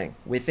up something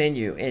within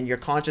you and your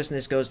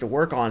consciousness goes to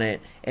work on it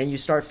and you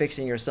start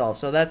fixing yourself.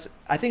 So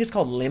I think it's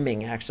called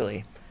limbing,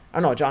 actually. I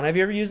don't know, John, have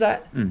you ever used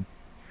that?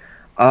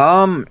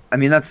 I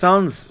mean, that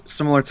sounds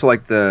similar to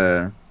like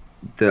the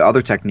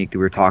other technique that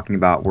we were talking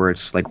about, where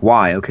it's like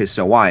why. Okay,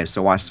 so why?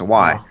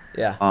 Oh,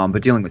 yeah.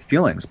 But dealing with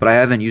feelings. But I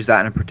haven't used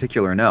that in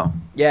particular. No.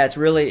 Yeah, it's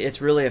really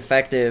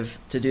effective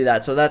to do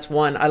that. So that's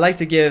one. I like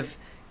to give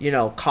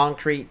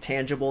concrete,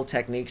 tangible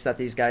techniques that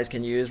these guys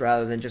can use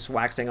rather than just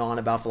waxing on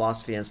about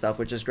philosophy and stuff,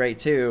 which is great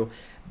too.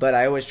 But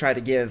I always try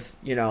to give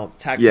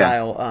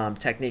tactile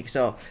techniques.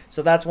 So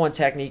that's one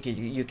technique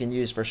you can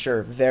use for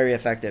sure. Very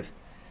effective.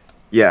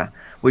 Yeah.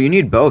 Well, you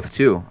need both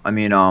too. I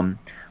mean,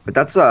 but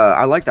that's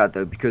I like that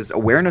though, because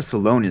awareness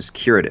alone is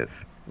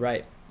curative.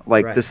 Right.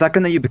 Like the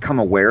second that you become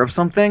aware of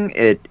something,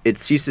 it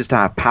ceases to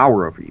have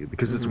power over you,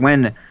 because it's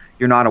when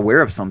you're not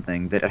aware of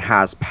something that it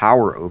has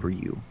power over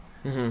you.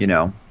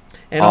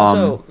 And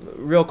also,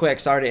 real quick,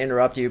 sorry to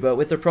interrupt you, but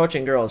with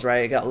approaching girls,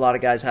 right? You got a lot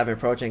of guys have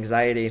approach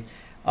anxiety.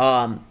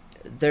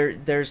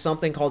 There's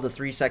something called the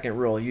 3-second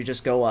rule. You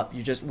just go up.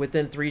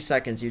 Within 3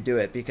 seconds you do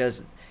it,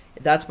 because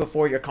that's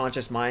before your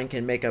conscious mind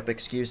can make up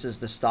excuses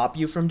to stop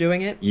you from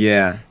doing it.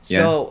 Yeah.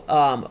 So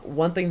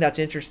one thing that's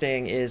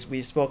interesting is,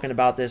 we've spoken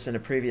about this in a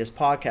previous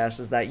podcast,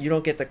 is that you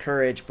don't get the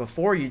courage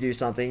before you do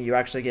something, you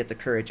actually get the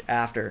courage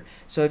after.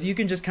 So if you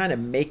can just kind of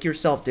make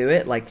yourself do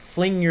it, like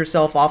fling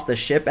yourself off the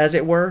ship as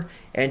it were,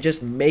 and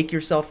just make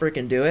yourself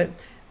freaking do it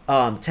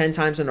 10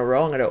 times in a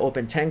row. I'm going to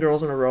open 10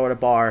 girls in a row at a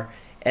bar,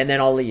 and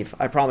then I'll leave.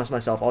 I promise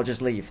myself I'll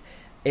just leave.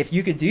 If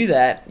you could do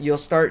that, you'll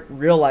start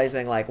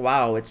realizing, like,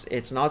 wow,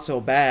 it's not so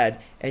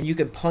bad, and you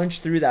can punch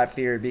through that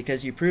fear,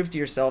 because you proved to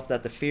yourself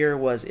that the fear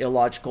was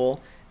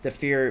illogical, the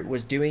fear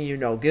was doing you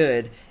no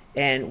good,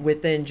 and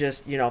within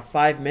just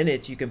 5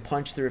 minutes you can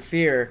punch through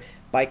fear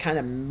by kind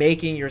of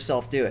making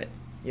yourself do it.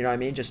 You know what I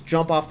mean? Just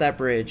jump off that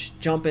bridge,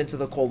 jump into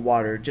the cold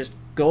water, just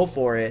go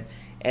for it,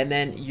 and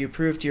then you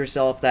prove to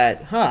yourself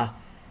that,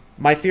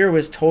 my fear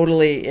was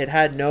totally, it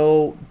had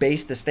no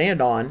base to stand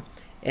on.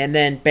 And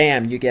then,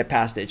 bam, you get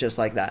past it just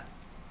like that.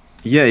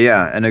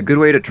 Yeah. And a good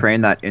way to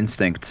train that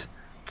instinct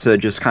to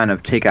just kind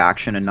of take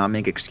action and not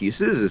make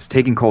excuses is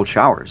taking cold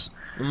showers,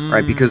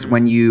 right? Because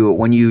when you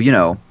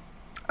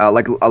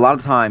like a lot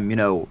of time,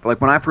 like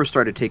when I first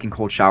started taking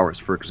cold showers,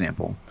 for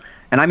example,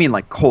 and I mean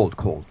like cold,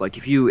 cold. Like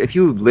if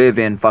you live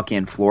in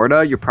fucking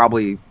Florida, you're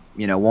probably,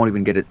 you know, won't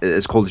even get it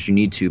as cold as you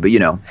need to. But you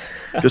know,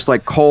 just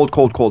like cold,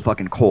 cold, cold,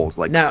 fucking cold.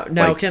 Like now,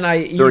 like can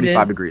I ease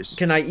 35 in? degrees.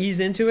 Can I ease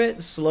into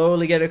it?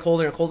 Slowly get it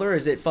colder and colder? Or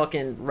is it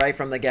fucking right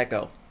from the get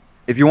go?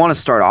 If you want to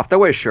start off that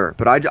way, sure.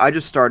 But I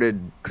just started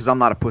because I'm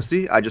not a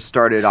pussy. I just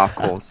started off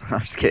cold. I'm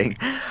just kidding.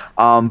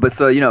 But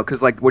so, you know,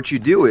 because like what you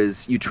do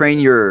is you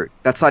train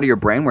that side of your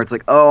brain where it's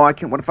like, oh,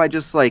 what if I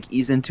just like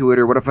ease into it,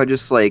 or what if I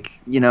just like,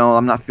 you know,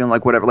 I'm not feeling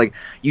like whatever. Like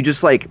you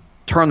just like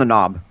turn the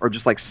knob or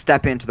just like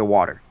step into the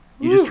water.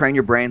 You just train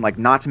your brain like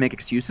not to make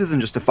excuses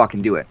and just to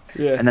fucking do it.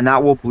 Yeah. And then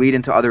that will bleed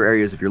into other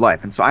areas of your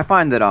life. And so I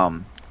find that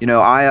you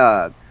know,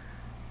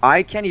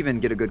 I can't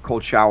even get a good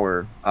cold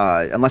shower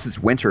unless it's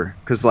winter,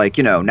 because like,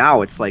 you know,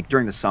 now it's like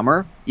during the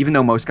summer, even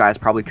though most guys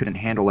probably couldn't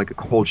handle like a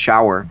cold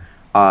shower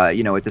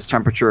you know, at this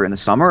temperature in the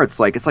summer, it's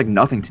like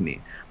nothing to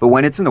me. But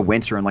when it's in the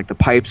winter and like the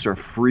pipes are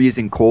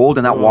freezing cold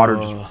and that water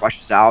just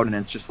rushes out, and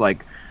it's just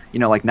like, you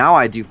know, like now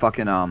I do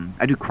fucking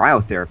I do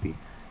cryotherapy,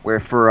 where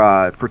for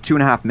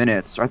 2.5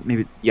 minutes, or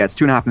maybe, yeah, it's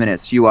 2.5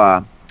 minutes, you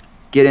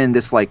get in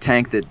this like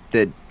tank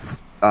that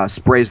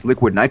sprays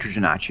liquid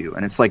nitrogen at you,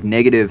 and it's like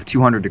negative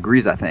 200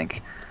 degrees, I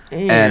think.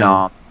 Damn.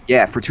 And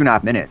yeah, for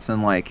 2.5 minutes,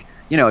 and like,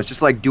 you know, it's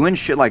just like doing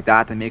shit like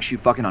that makes you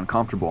fucking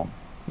uncomfortable.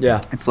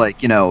 Yeah, it's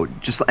like, you know,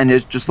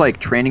 it's just like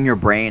training your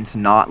brain to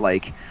not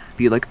like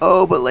be like,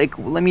 oh, but like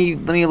let me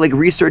like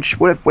research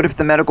what if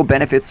the medical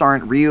benefits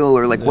aren't real,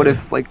 or like what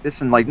if like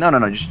this, and like no,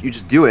 you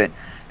just do it.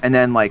 And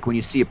then like when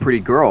you see a pretty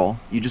girl,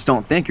 you just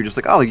don't think, you're just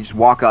like, oh, you just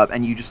walk up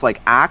and you just like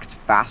act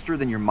faster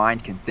than your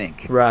mind can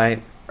think.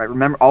 Right.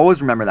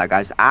 Always remember that,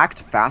 guys.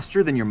 Act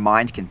faster than your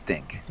mind can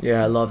think.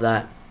 Yeah, I love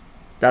that.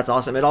 That's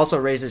awesome. It also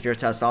raises your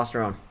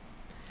testosterone.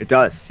 It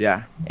does,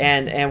 yeah.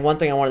 And one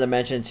thing I wanted to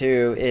mention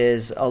too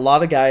is a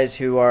lot of guys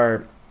who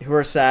are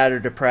sad or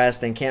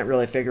depressed and can't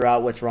really figure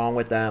out what's wrong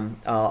with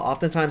them.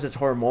 Oftentimes it's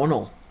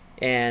hormonal,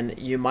 and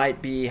you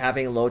might be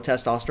having low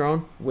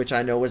testosterone, which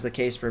I know was the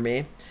case for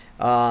me.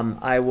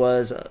 I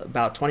was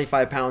about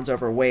 25 pounds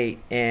overweight,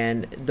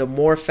 and the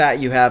more fat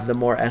you have, the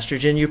more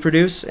estrogen you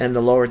produce, and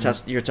the lower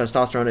your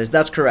testosterone is.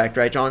 That's correct,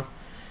 right, John?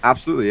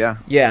 Absolutely, yeah.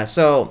 Yeah,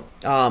 so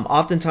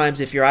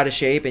oftentimes if you're out of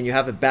shape and you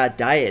have a bad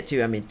diet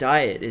too, I mean,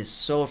 diet is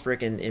so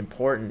freaking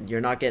important.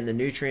 You're not getting the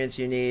nutrients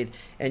you need,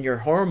 and your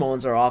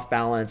hormones are off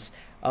balance.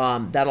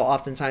 That'll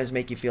oftentimes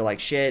make you feel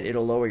like shit.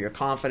 It'll lower your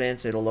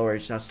confidence. It'll lower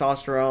your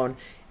testosterone.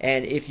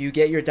 And if you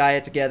get your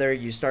diet together,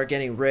 you start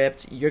getting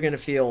ripped, you're going to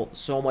feel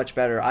so much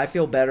better. I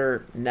feel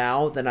better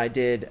now than I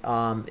did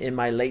in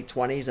my late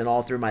 20s and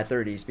all through my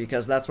 30s,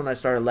 because that's when I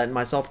started letting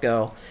myself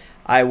go.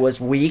 I was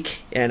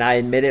weak, and I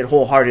admit it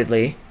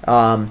wholeheartedly.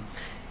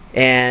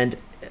 And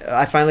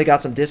I finally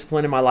got some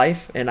discipline in my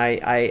life, and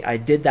I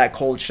did that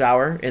cold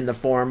shower in the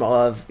form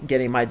of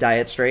getting my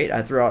diet straight.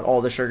 I threw out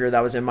all the sugar that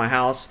was in my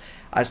house.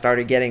 I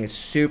started getting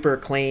super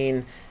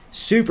clean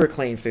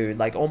food,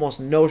 like almost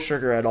no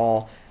sugar at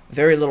all,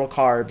 very little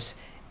carbs,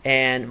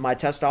 and my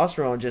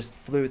testosterone just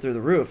flew through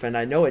the roof. And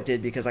I know it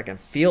did because I can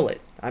feel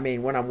it. I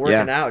mean, when I'm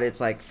working out,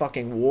 it's like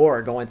fucking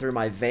war going through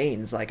my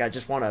veins. Like I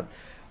just want to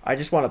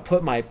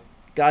put my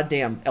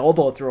goddamn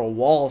elbow through a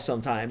wall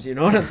sometimes, you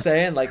know what I'm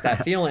saying? Like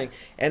that feeling.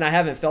 And I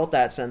haven't felt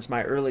that since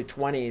my early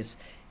 20s.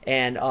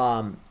 And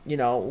you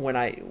know, when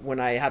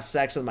I have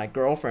sex with my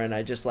girlfriend,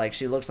 I just like,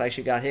 she looks like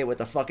she got hit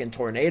with a fucking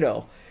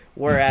tornado.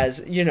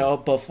 Whereas, you know,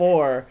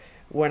 before,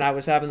 when I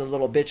was having the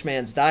little bitch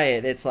man's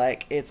diet, it's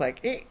like you know what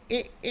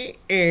I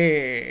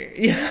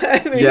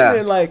mean? Yeah.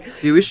 And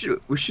like, dude,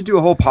 we should do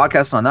a whole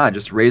podcast on that,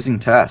 just raising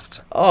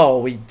test. Oh,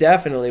 we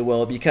definitely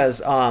will,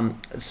 because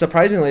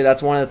surprisingly,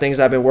 that's one of the things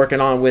I've been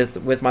working on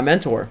with my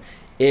mentor,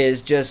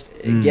 is just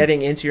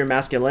getting into your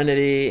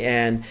masculinity.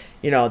 And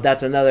you know,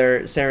 that's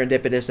another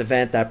serendipitous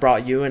event that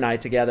brought you and I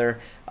together,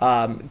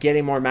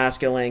 getting more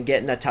masculine,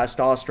 getting the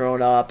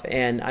testosterone up.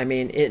 And I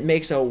mean, it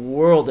makes a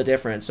world of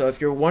difference. So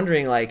if you're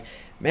wondering like,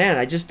 man,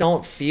 I just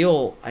don't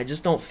feel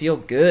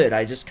good,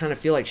 I just kind of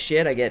feel like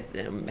shit, I get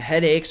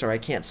headaches, or I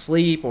can't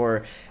sleep,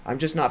 or I'm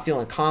just not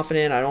feeling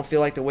confident, I don't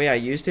feel like the way I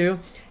used to,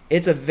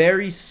 it's a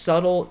very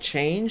subtle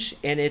change,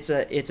 and it's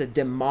a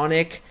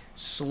demonic,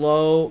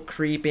 slow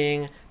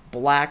creeping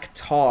black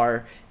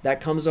tar that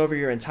comes over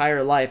your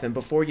entire life, and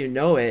before you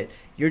know it,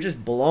 you're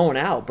just blown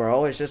out,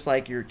 bro. It's just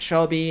like you're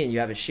chubby and you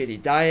have a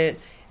shitty diet.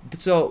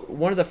 So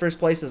one of the first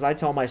places I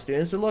tell my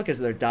students to look is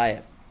their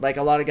diet. Like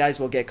a lot of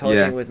guys will get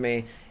coaching with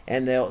me,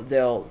 and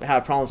they'll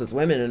have problems with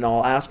women, and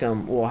I'll ask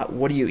them, well,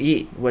 what do you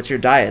eat? What's your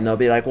diet? And they'll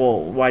be like,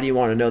 well, why do you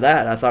want to know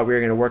that? I thought we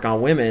were going to work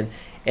on women.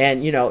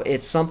 And, you know,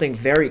 it's something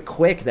very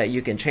quick that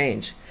you can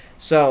change.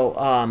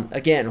 So,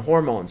 again,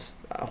 hormones.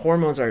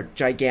 Hormones are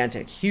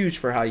gigantic, huge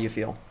for how you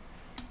feel.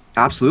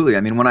 Absolutely.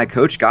 I mean, when I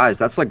coach guys,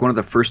 that's like one of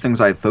the first things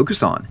I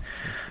focus on.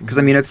 Because,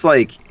 I mean, it's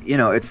like, you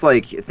know, it's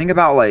like, think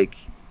about like,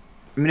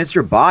 I mean, it's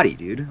your body,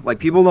 dude. Like,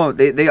 people don't,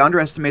 they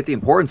underestimate the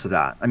importance of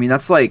that. I mean,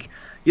 that's like,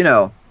 you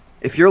know,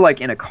 if you're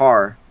like in a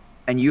car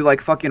and you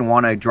like fucking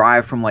want to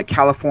drive from like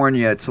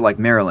California to like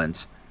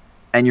Maryland,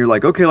 And you're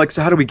like, okay, like,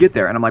 so how do we get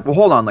there? And I'm like, well,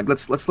 hold on, like,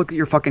 let's look at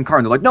your fucking car.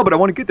 And they're like, no, but I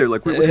want to get there.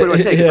 Like, which way do I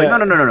take? It's like,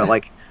 no.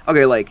 Like,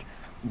 okay, like,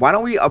 why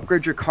don't we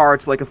upgrade your car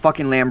to like a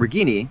fucking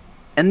Lamborghini,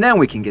 and then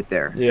we can get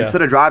there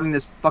instead of driving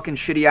this fucking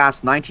shitty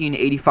ass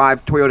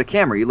 1985 Toyota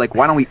Camry. Like,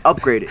 why don't we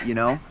upgrade it? You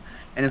know?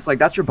 And it's like,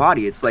 that's your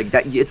body. It's like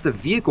that. It's the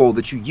vehicle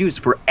that you use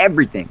for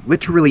everything,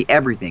 literally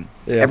everything.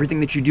 Yeah.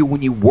 Everything that you do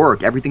when you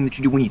work, everything that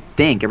you do when you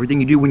think,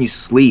 everything you do when you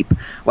sleep,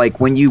 like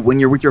when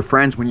you're with your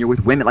friends, when you're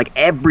with women, like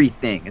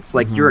everything. It's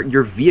like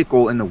your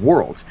vehicle in the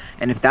world.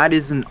 And if that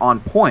isn't on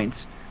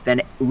point,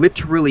 then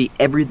literally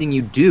everything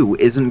you do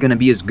isn't going to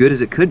be as good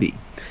as it could be.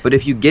 But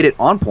if you get it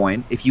on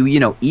point, if you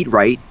eat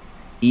right,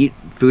 eat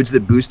foods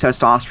that boost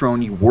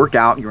testosterone, you work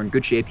out, you're in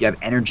good shape, you have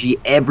energy,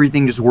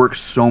 everything just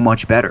works so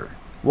much better.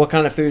 What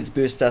kind of foods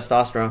boost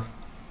testosterone?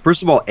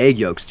 First of all, egg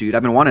yolks, dude.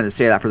 I've been wanting to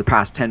say that for the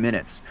past 10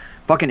 minutes.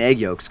 Fucking egg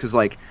yolks, because,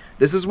 like,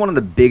 this is one of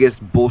the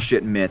biggest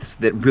bullshit myths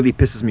that really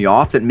pisses me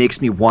off, that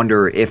makes me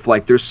wonder if,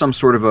 like, there's some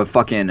sort of a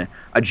fucking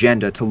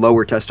agenda to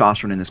lower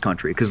testosterone in this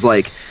country. Because,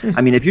 like,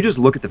 I mean, if you just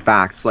look at the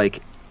facts, like,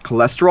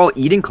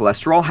 eating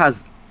cholesterol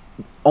has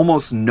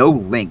almost no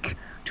link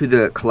to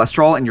the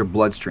cholesterol in your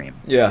bloodstream.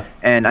 Yeah.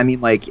 And I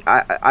mean, like,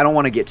 I don't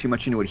want to get too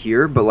much into it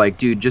here, but like,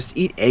 dude, just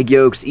eat egg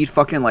yolks, eat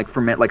fucking like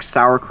like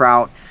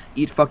sauerkraut,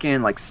 eat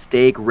fucking like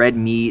steak, red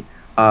meat,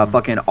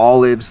 fucking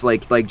olives,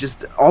 like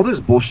just all this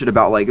bullshit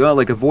about like, oh,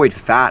 like avoid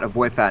fat.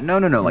 No.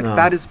 Like,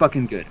 fat is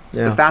fucking good.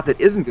 Yeah. The fat that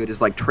isn't good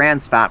is like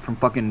trans fat from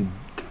fucking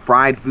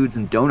fried foods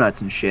and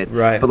donuts and shit.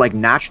 Right. But like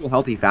natural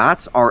healthy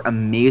fats are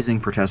amazing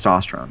for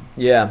testosterone.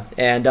 Yeah.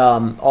 And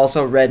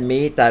also red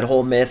meat, that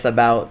whole myth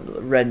about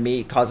red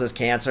meat causes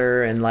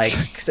cancer, and like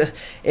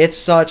it's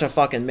such a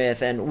fucking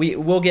myth, and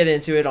we'll get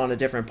into it on a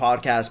different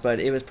podcast, but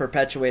it was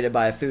perpetuated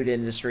by a food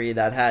industry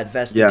that had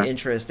vested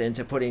interest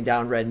into putting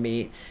down red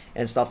meat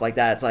and stuff like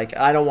that. It's like,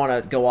 I don't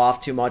want to go off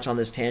too much on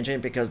this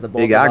tangent because the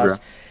both of us,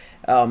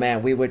 oh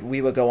man, we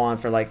would go on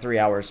for like 3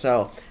 hours.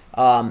 So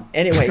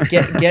anyway,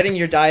 getting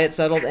your diet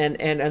settled, and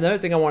another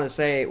thing I want to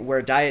say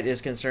where diet is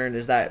concerned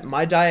is that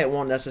my diet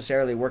won't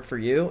necessarily work for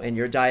you, and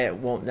your diet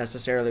won't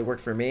necessarily work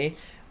for me.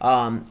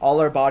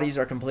 All our bodies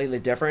are completely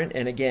different,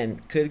 and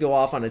again, could go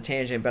off on a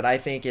tangent, but I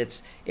think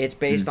it's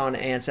based on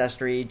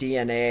ancestry,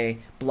 DNA,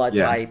 blood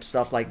type,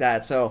 stuff like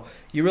that. So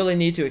you really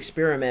need to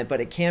experiment,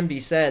 but it can be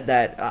said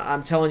that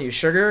I'm telling you,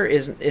 sugar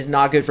is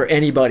not good for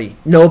anybody.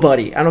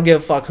 Nobody. I don't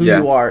give a fuck who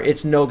you are.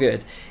 It's no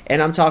good.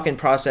 And I'm talking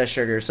processed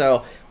sugar.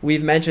 So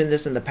we've mentioned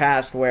this in the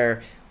past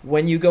where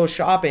when you go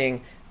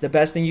shopping, the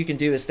best thing you can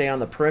do is stay on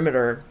the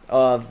perimeter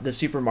of the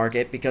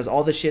supermarket, because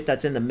all the shit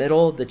that's in the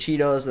middle, the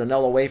Cheetos, the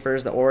Nilla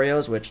wafers, the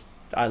Oreos, which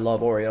I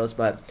love Oreos,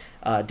 but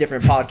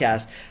different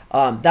podcast,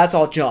 that's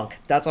all junk.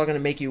 That's all going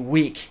to make you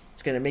weak.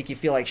 It's going to make you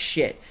feel like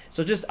shit.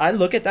 So I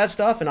look at that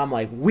stuff and I'm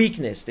like,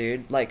 weakness,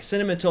 dude. Like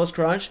Cinnamon Toast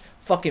Crunch,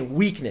 fucking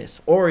weakness.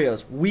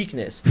 Oreos,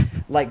 weakness.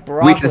 Like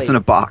broccoli. Weakness in a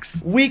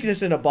box.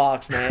 Weakness in a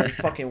box, man.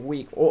 Fucking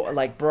weak. Or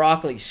like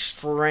broccoli,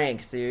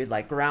 strength, dude.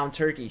 Like ground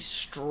turkey,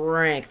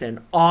 strength and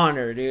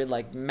honor, dude.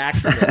 Like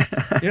Maximus.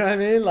 You know what I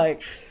mean?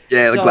 Like,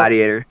 yeah, like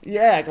Gladiator.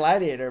 Yeah,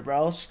 Gladiator,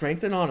 bro.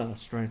 Strength and honor.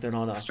 Strength and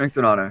honor. Strength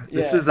and honor. Yeah.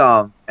 This is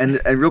and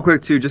real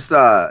quick too, just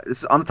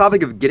this on the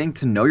topic of getting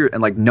to know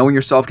knowing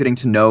yourself, getting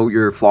to know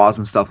your flaws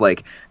and stuff.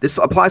 Like, this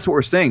applies to what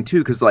we're saying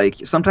too, because like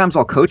sometimes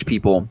I'll coach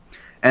people,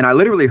 and I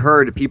literally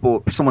heard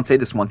someone say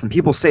this once, and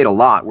people say it a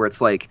lot, where it's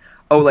like,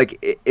 oh,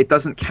 like it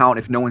doesn't count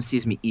if no one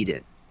sees me eat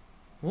it.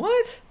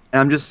 What? And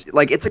I'm just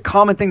like, it's a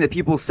common thing that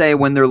people say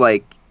when they're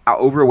like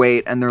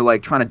overweight and they're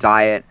like trying to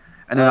diet.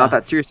 And they're not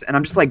that serious. And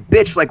I'm just like,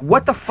 bitch, like,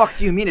 what the fuck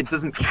do you mean it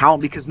doesn't count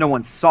because no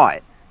one saw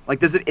it?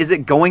 Like, is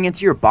it going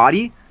into your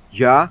body?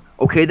 Yeah.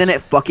 Okay, then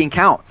it fucking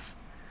counts.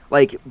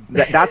 Like,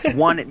 that's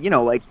one,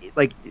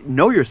 like,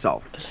 know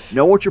yourself.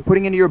 Know what you're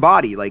putting into your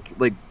body. Like,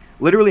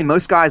 literally,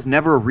 most guys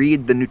never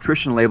read the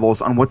nutrition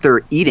labels on what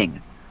they're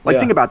eating. Like,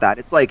 think about that.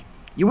 It's like,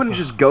 you wouldn't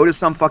just go to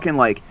some fucking,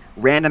 like,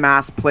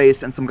 random-ass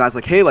place and some guy's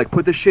like, hey, like,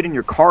 put this shit in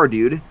your car,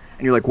 dude.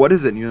 And you're like, what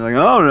is it? And you're like,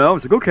 oh, no.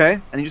 It's like, okay.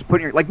 And you just put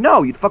in your, like,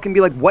 no, you'd fucking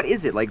be like, what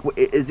is it? Like,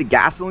 is it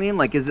gasoline?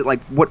 Like, is it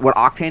like, what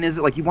octane is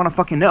it? Like, you want to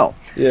fucking know.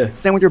 Yeah.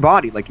 Same with your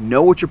body. Like,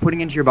 know what you're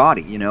putting into your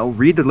body, you know?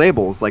 Read the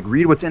labels. Like,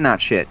 read what's in that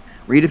shit.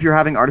 Read if you're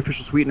having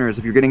artificial sweeteners,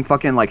 if you're getting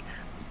fucking, like,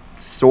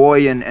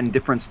 soy and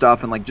different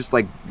stuff, and, like, just,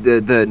 like,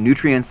 the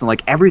nutrients and,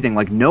 like, everything.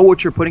 Like, know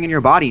what you're putting in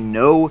your body.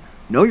 Know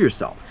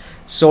yourself.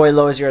 Soy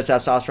lowers your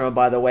testosterone,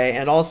 by the way,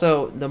 and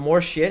also the more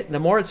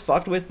it's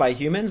fucked with by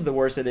humans, the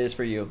worse it is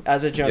for you,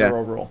 as a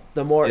general rule.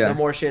 The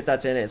more shit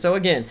that's in it. So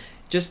again,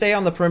 just stay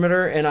on the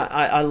perimeter, and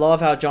I love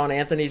how John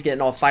Anthony's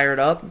getting all fired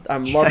up.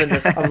 I'm loving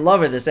this. I'm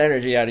loving this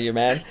energy out of you,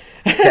 man.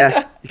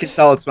 Yeah, you can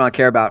tell it's what I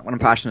care about, what I'm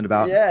passionate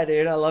about. Yeah,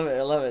 dude, I love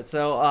it.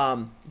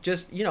 So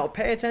just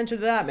pay attention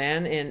to that,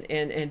 man,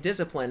 and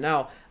discipline.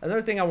 Now,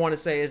 another thing I want to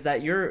say is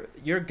that your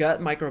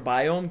gut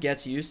microbiome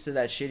gets used to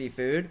that shitty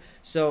food.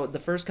 So the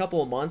first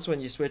couple of months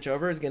when you switch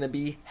over is going to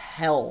be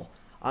hell.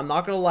 I'm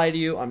not going to lie to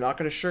you. I'm not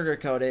going to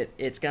sugarcoat it.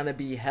 It's going to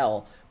be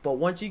hell. But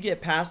once you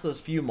get past those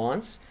few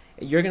months,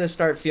 you're going to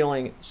start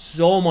feeling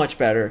so much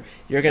better.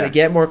 You're going to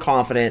get more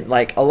confident.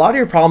 Like, a lot of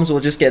your problems will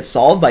just get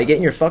solved by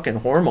getting your fucking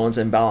hormones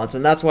in balance.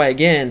 And that's why,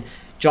 again,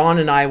 John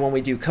and I, when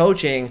we do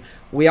coaching,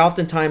 we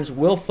oftentimes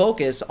will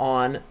focus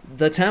on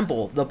the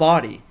temple, the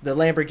body, the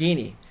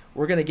Lamborghini.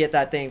 We're going to get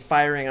that thing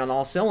firing on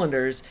all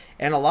cylinders.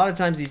 And a lot of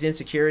times these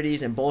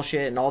insecurities and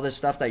bullshit and all this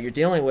stuff that you're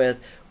dealing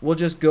with will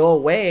just go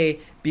away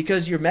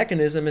because your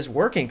mechanism is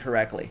working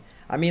correctly.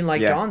 I mean,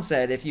 like John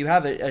said, if you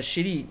have a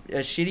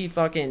shitty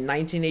fucking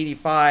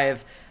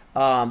 1985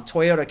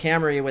 Toyota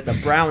Camry with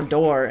a brown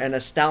door and a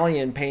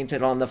stallion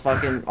painted on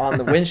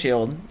the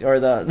windshield, or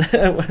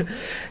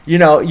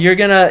you're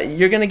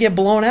gonna get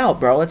blown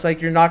out, bro. It's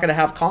like you're not gonna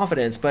have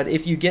confidence. But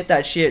if you get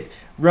that shit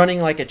running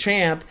like a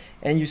champ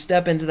and you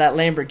step into that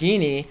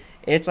Lamborghini,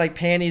 it's like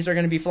panties are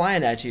gonna be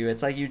flying at you.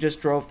 It's like you just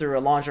drove through a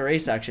lingerie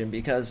section,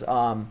 because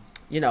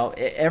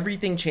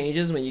everything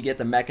changes when you get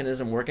the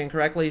mechanism working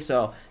correctly.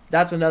 So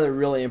that's another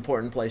really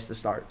important place to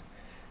start.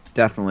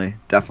 Definitely.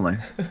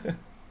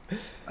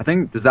 I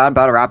think, does that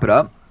about wrap it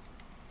up?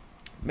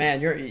 Man,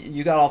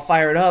 you got all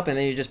fired up and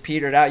then you just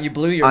petered out. You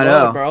blew your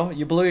load, bro.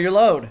 You blew your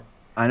load.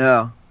 I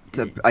know.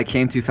 I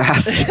came too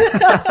fast.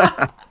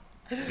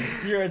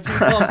 You're a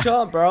two-pump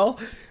chump, bro.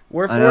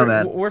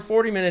 We're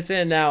 40 minutes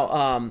in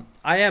now.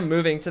 I am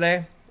moving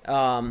today.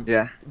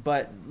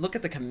 But look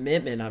at the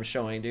commitment I'm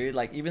showing, dude.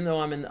 Like, even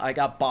though I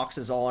got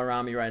boxes all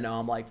around me right now,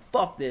 I'm like,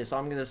 fuck this.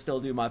 I'm gonna still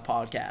do my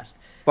podcast.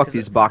 Fuck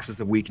these boxes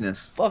of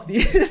weakness. Fuck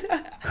these.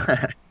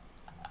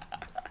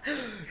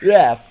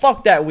 Yeah,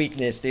 fuck that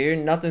weakness,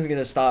 dude. Nothing's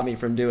gonna stop me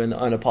from doing the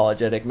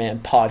Unapologetic Man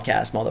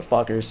podcast,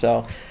 motherfuckers.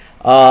 So,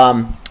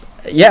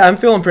 I'm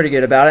feeling pretty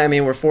good about it. I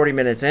mean, we're 40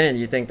 minutes in.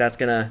 You think that's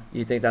gonna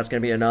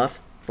be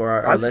enough for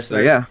our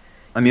listeners? So, yeah.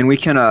 I mean, we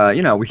can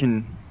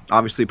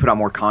obviously put out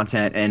more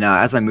content, and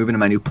as I move into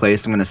my new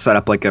place, I'm going to set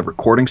up like a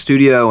recording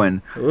studio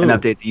and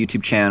update the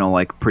YouTube channel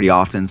like pretty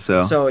often.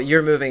 So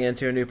you're moving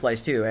into a new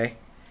place too, eh?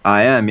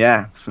 I am,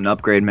 yeah. It's an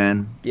upgrade,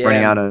 man. Yeah.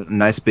 Renting out a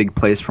nice big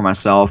place for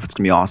myself. It's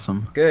going to be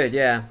awesome. Good,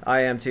 yeah.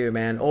 I am too,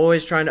 man.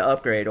 Always trying to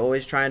upgrade,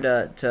 always trying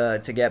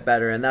to get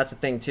better. And that's the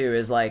thing too,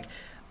 is like,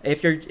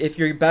 if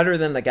you're better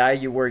than the guy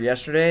you were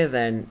yesterday,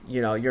 then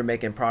you're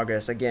making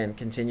progress again,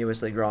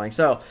 continuously growing.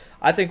 So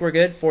I think we're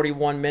good.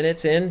 41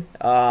 minutes in.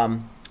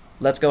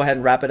 Let's go ahead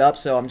and wrap it up.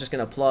 So I'm just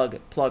going to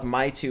plug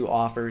my two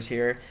offers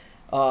here.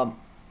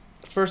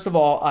 First of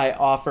all, I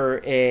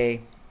offer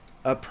a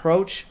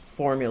approach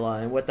formula,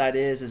 and what that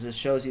is it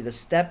shows you the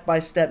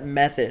step-by-step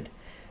method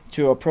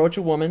to approach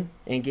a woman,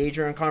 engage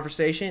her in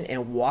conversation,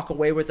 and walk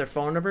away with her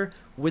phone number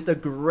with the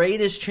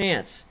greatest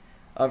chance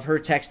of her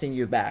texting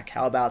you back.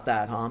 How about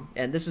that, huh?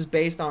 And this is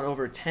based on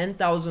over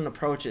 10,000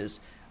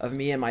 approaches of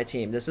me and my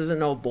team. This isn't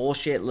no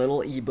bullshit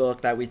little ebook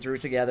that we threw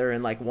together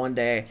in like one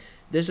day.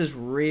 This is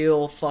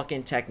real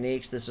fucking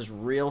techniques. This is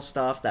real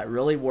stuff that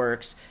really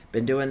works.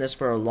 Been doing this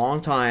for a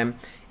long time.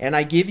 And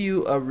I give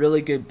you a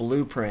really good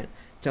blueprint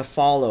to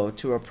follow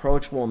to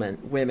approach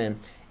women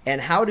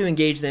and how to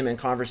engage them in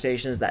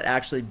conversations that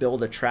actually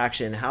build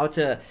attraction, how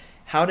to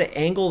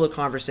angle the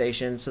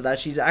conversation so that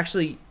she's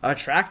actually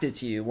attracted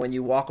to you when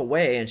you walk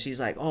away and she's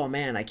like, oh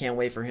man, I can't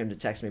wait for him to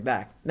text me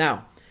back.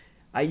 Now,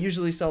 I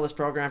usually sell this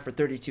program for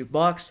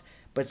 $32,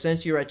 but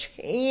since you're a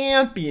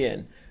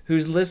champion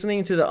who's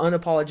listening to the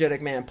Unapologetic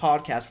Man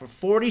podcast for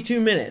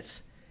 42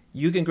 minutes,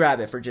 you can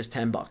grab it for just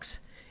 $10.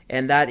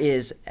 And that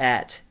is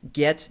at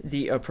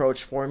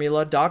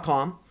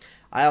gettheapproachformula.com.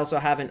 I also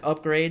have an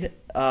upgrade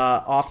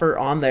offer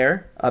on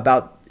there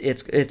about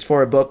it's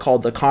for a book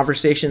called The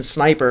Conversation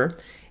Sniper,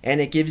 and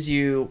it gives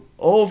you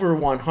over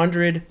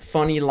 100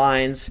 funny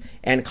lines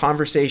and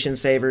conversation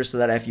savers so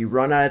that if you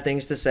run out of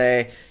things to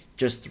say,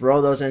 just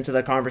throw those into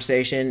the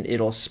conversation.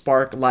 It'll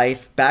spark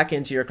life back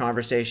into your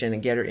conversation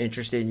and get her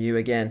interested in you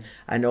again.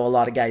 I know a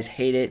lot of guys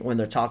hate it when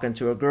they're talking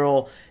to a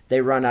girl. They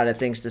run out of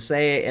things to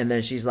say, and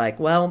then she's like,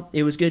 well,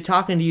 it was good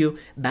talking to you.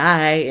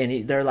 Bye.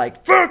 And they're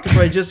like, fuck,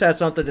 I just had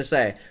something to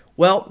say.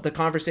 Well, the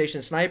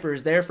Conversation Sniper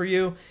is there for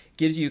you.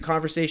 Gives you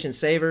conversation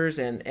savers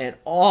and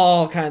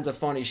all kinds of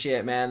funny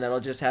shit, man, that'll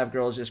just have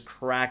girls just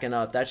cracking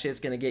up. That shit's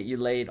going to get you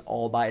laid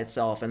all by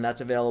itself, and that's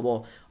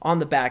available on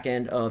the back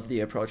end of The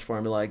Approach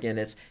Formula. Again,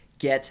 it's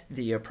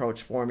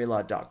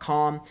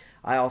gettheapproachformula.com.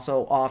 I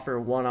also offer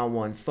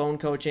one-on-one phone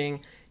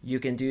coaching. You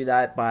can do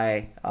that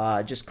by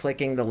just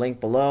clicking the link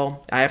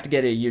below. I have to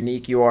get a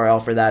unique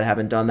URL for that. I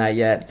haven't done that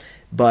yet.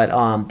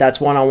 But that's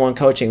one-on-one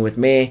coaching with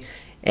me.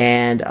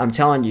 And I'm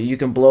telling you, you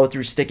can blow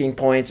through sticking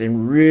points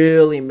and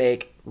really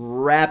make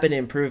rapid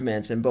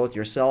improvements in both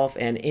yourself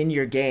and in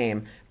your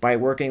game by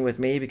working with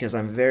me, because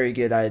I'm very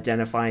good at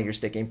identifying your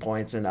sticking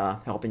points and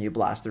helping you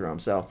blast through them.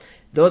 So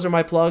those are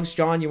my plugs.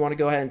 John, you want to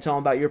go ahead and tell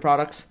them about your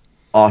products?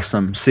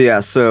 Awesome. So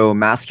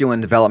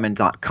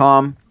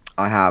masculinedevelopment.com.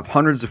 I have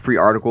hundreds of free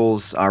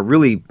articles,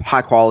 really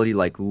high quality,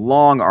 like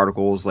long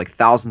articles, like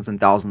thousands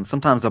and thousands,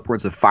 sometimes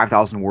upwards of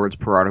 5,000 words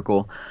per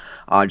article.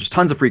 Just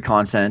tons of free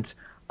content.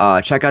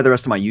 Check out the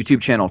rest of my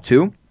YouTube channel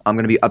too. I'm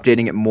going to be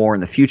updating it more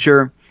in the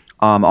future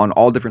on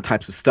all different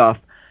types of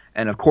stuff.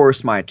 And of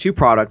course, my two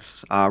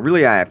products,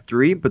 really I have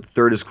three, but the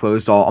third is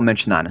closed. I'll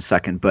mention that in a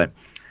second. But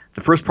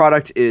the first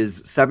product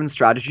is 7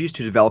 Strategies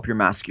to Develop Your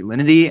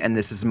Masculinity, and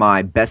this is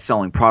my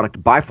best-selling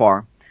product by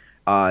far.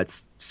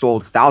 It's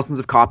sold thousands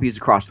of copies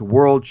across the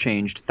world,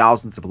 changed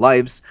thousands of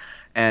lives,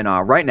 and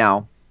right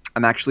now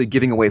I'm actually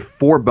giving away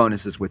 4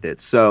 bonuses with it.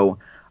 So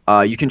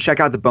you can check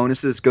out the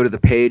bonuses, go to the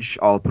page,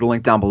 I'll put a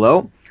link down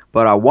below,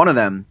 but one of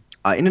them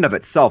in and of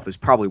itself is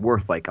probably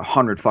worth like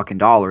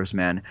 $100,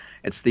 man.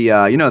 It's the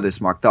you know this,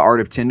 Mark, The Art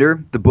of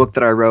Tinder, the book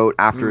that I wrote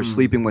after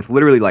sleeping with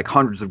literally like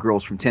hundreds of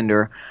girls from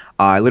Tinder.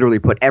 I literally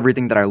put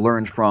everything that I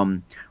learned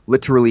from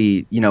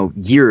literally,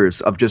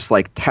 years of just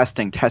like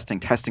testing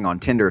on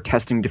Tinder,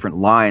 testing different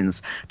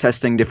lines,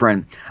 testing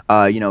different,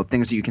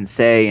 things that you can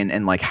say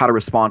and like how to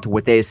respond to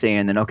what they say.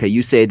 And then, okay,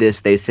 you say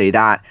this, they say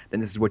that,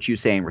 then this is what you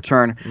say in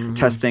return.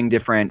 Testing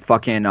different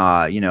fucking,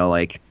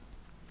 like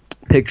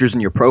pictures in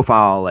your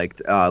profile,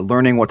 like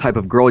learning what type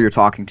of girl you're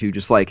talking to,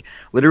 just like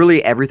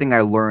literally everything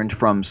I learned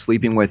from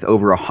sleeping with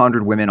over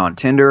 100 women on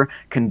Tinder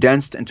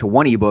condensed into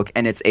one ebook,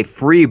 and it's a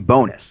free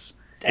bonus.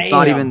 Damn. It's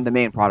not even the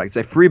main product. It's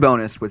a free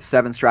bonus with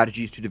 7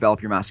 strategies to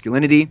develop your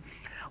masculinity,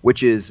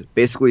 which is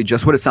basically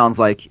just what it sounds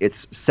like.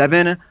 It's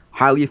 7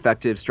 highly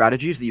effective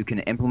strategies that you can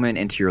implement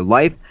into your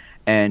life,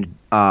 and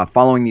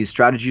following these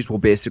strategies will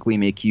basically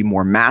make you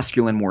more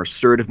masculine, more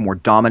assertive, more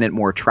dominant,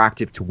 more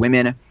attractive to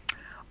women.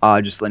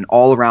 Just an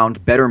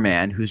all-around better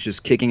man who's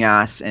just kicking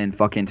ass and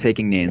fucking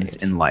taking names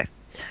in life.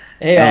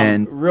 Hey,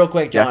 and, real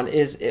quick, John,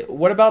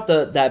 what about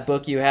that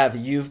book you have,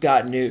 You've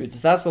Got Nudes?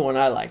 That's the one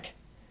I like.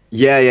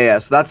 Yeah.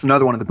 So that's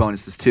another one of the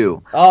bonuses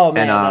too. Oh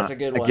man, that's a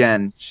good one.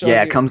 Again,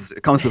 it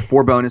comes with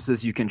 4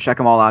 bonuses. You can check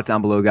them all out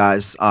down below,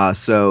 guys.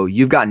 So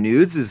You've Got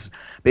Nudes is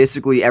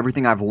basically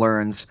everything I've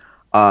learned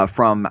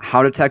from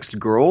how to text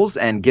girls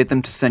and get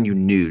them to send you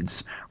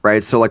nudes,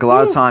 right? So like a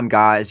lot of time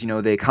guys,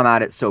 they come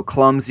at it so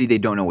clumsy, they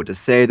don't know what to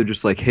say. They're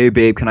just like, hey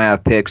babe, can I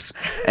have pics?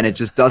 And it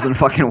just doesn't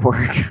fucking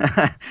work.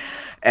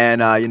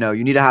 And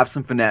you need to have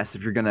some finesse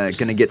if you're gonna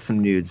get some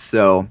nudes.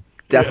 So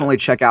definitely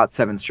check out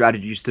 7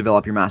 Strategies to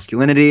Develop Your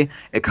Masculinity.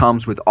 It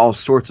comes with all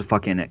sorts of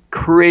fucking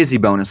crazy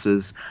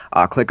bonuses.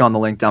 Click on the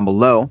link down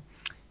below.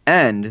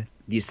 And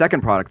the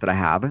second product that I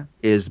have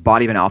is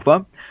Body of an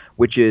Alpha,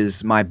 which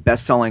is my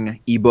best-selling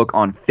ebook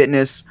on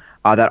fitness.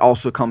 That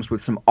also comes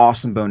with some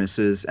awesome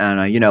bonuses. And,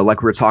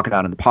 like we were talking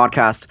about in the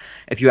podcast,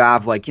 if you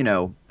have,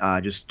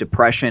 just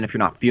depression, if you're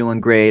not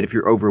feeling great, if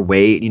you're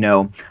overweight,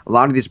 a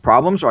lot of these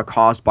problems are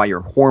caused by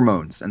your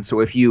hormones. And so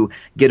if you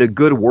get a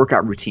good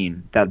workout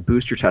routine that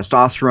boosts your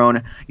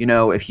testosterone,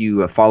 if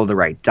you follow the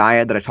right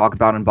diet that I talk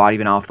about in Body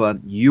of an Alpha,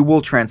 you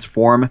will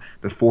transform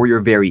before your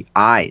very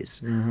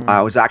eyes.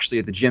 I was actually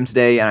at the gym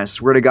today, and I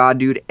swear to God,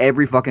 dude,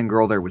 every fucking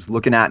girl there was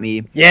looking at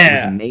me. Yeah. It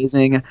was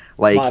amazing.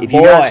 Like, if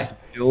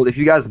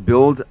you guys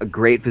build a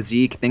great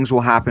physique, things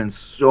will happen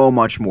so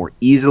much more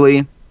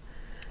easily.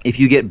 If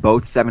you get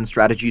both 7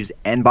 Strategies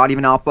and Body of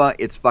an Alpha,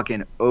 it's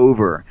fucking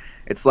over.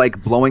 It's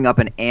like blowing up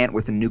an ant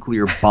with a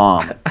nuclear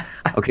bomb.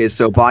 Okay,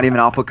 so Body of an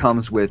Alpha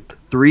comes with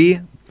 3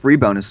 free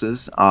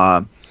bonuses,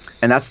 and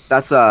that's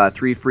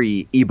 3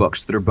 free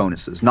ebooks that are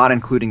bonuses, not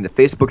including the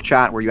Facebook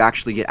chat where you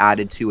actually get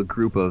added to a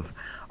group of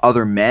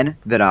other men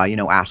that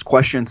ask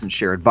questions and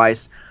share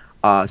advice.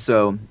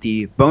 So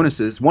the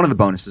bonuses, one of the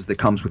bonuses that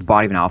comes with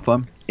Body of an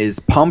Alpha is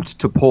Pumped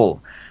to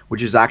Pull,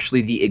 which is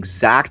actually the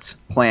exact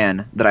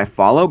plan that I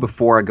follow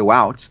before I go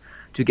out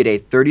to get a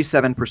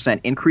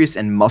 37% increase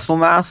in muscle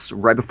mass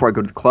right before I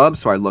go to the club,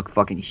 so I look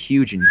fucking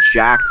huge and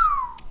jacked.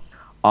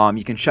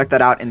 You can check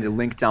that out in the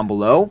link down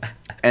below.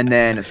 And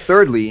then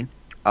thirdly,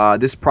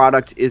 this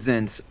product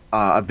isn't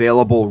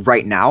available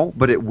right now,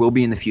 but it will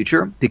be in the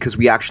future because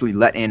we actually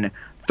let in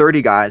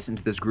 30 guys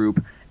into this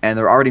group, and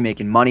they're already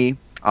making money.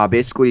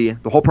 Basically,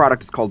 the whole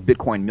product is called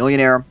Bitcoin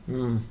Millionaire.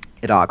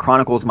 It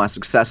chronicles my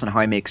success and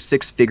how I make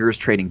 6 figures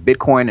trading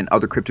Bitcoin and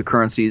other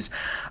cryptocurrencies.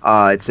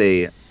 It's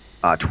a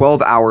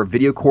 12-hour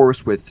video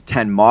course with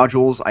 10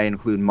 modules. I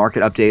include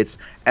market updates,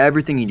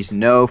 everything you need to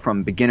know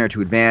from beginner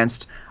to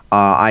advanced.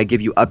 I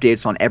give you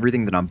updates on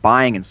everything that I'm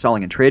buying and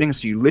selling and trading.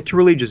 So you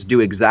literally just do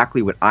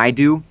exactly what I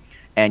do,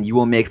 and you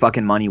will make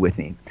fucking money with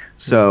me.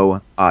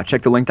 So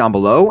check the link down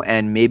below,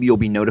 and maybe you'll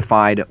be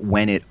notified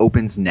when it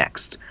opens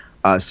next.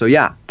 So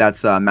yeah,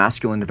 that's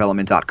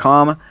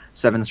masculinedevelopment.com,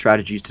 7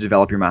 Strategies to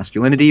Develop Your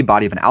Masculinity,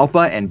 Body of an Alpha,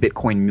 and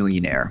Bitcoin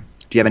Millionaire.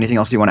 Do you have anything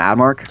else you want to add,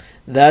 Mark?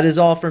 That is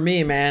all for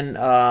me, man.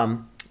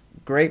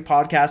 Great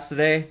podcast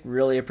today.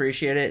 Really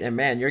appreciate it. And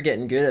man, you're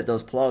getting good at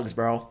those plugs,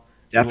 bro.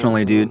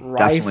 Definitely, dude.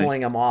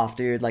 Rifling them off,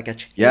 dude, like a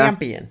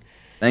champion. Yeah.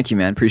 Thank you,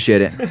 man.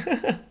 Appreciate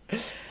it.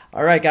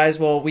 All right, guys.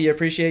 Well, we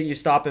appreciate you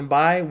stopping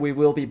by. We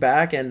will be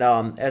back. And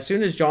as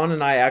soon as John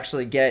and I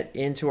actually get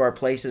into our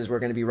places, we're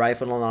going to be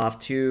rifling off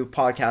 2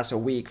 podcasts a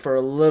week for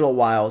a little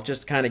while,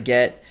 just to kind of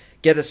get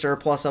a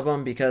surplus of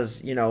them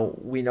because,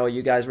 we know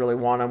you guys really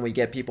want them. We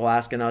get people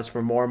asking us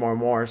for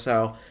more.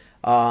 So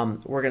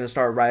we're going to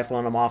start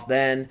rifling them off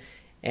then.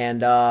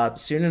 And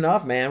soon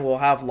enough, man, we'll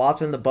have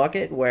lots in the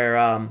bucket where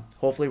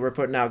hopefully we're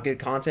putting out good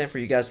content for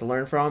you guys to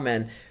learn from.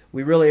 And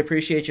We really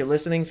appreciate you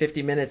listening.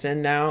 50 minutes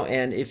in now,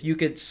 and if you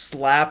could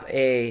slap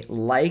a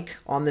like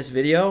on this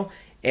video,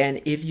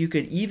 and if you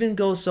could even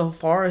go so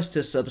far as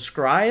to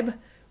subscribe,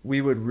 we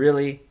would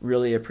really,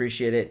 really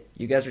appreciate it.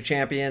 You guys are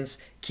champions.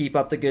 Keep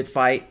up the good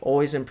fight.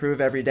 Always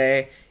improve every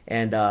day,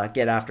 and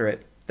get after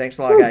it. Thanks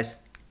a lot, guys.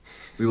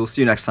 We will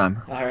see you next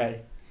time. All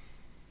right.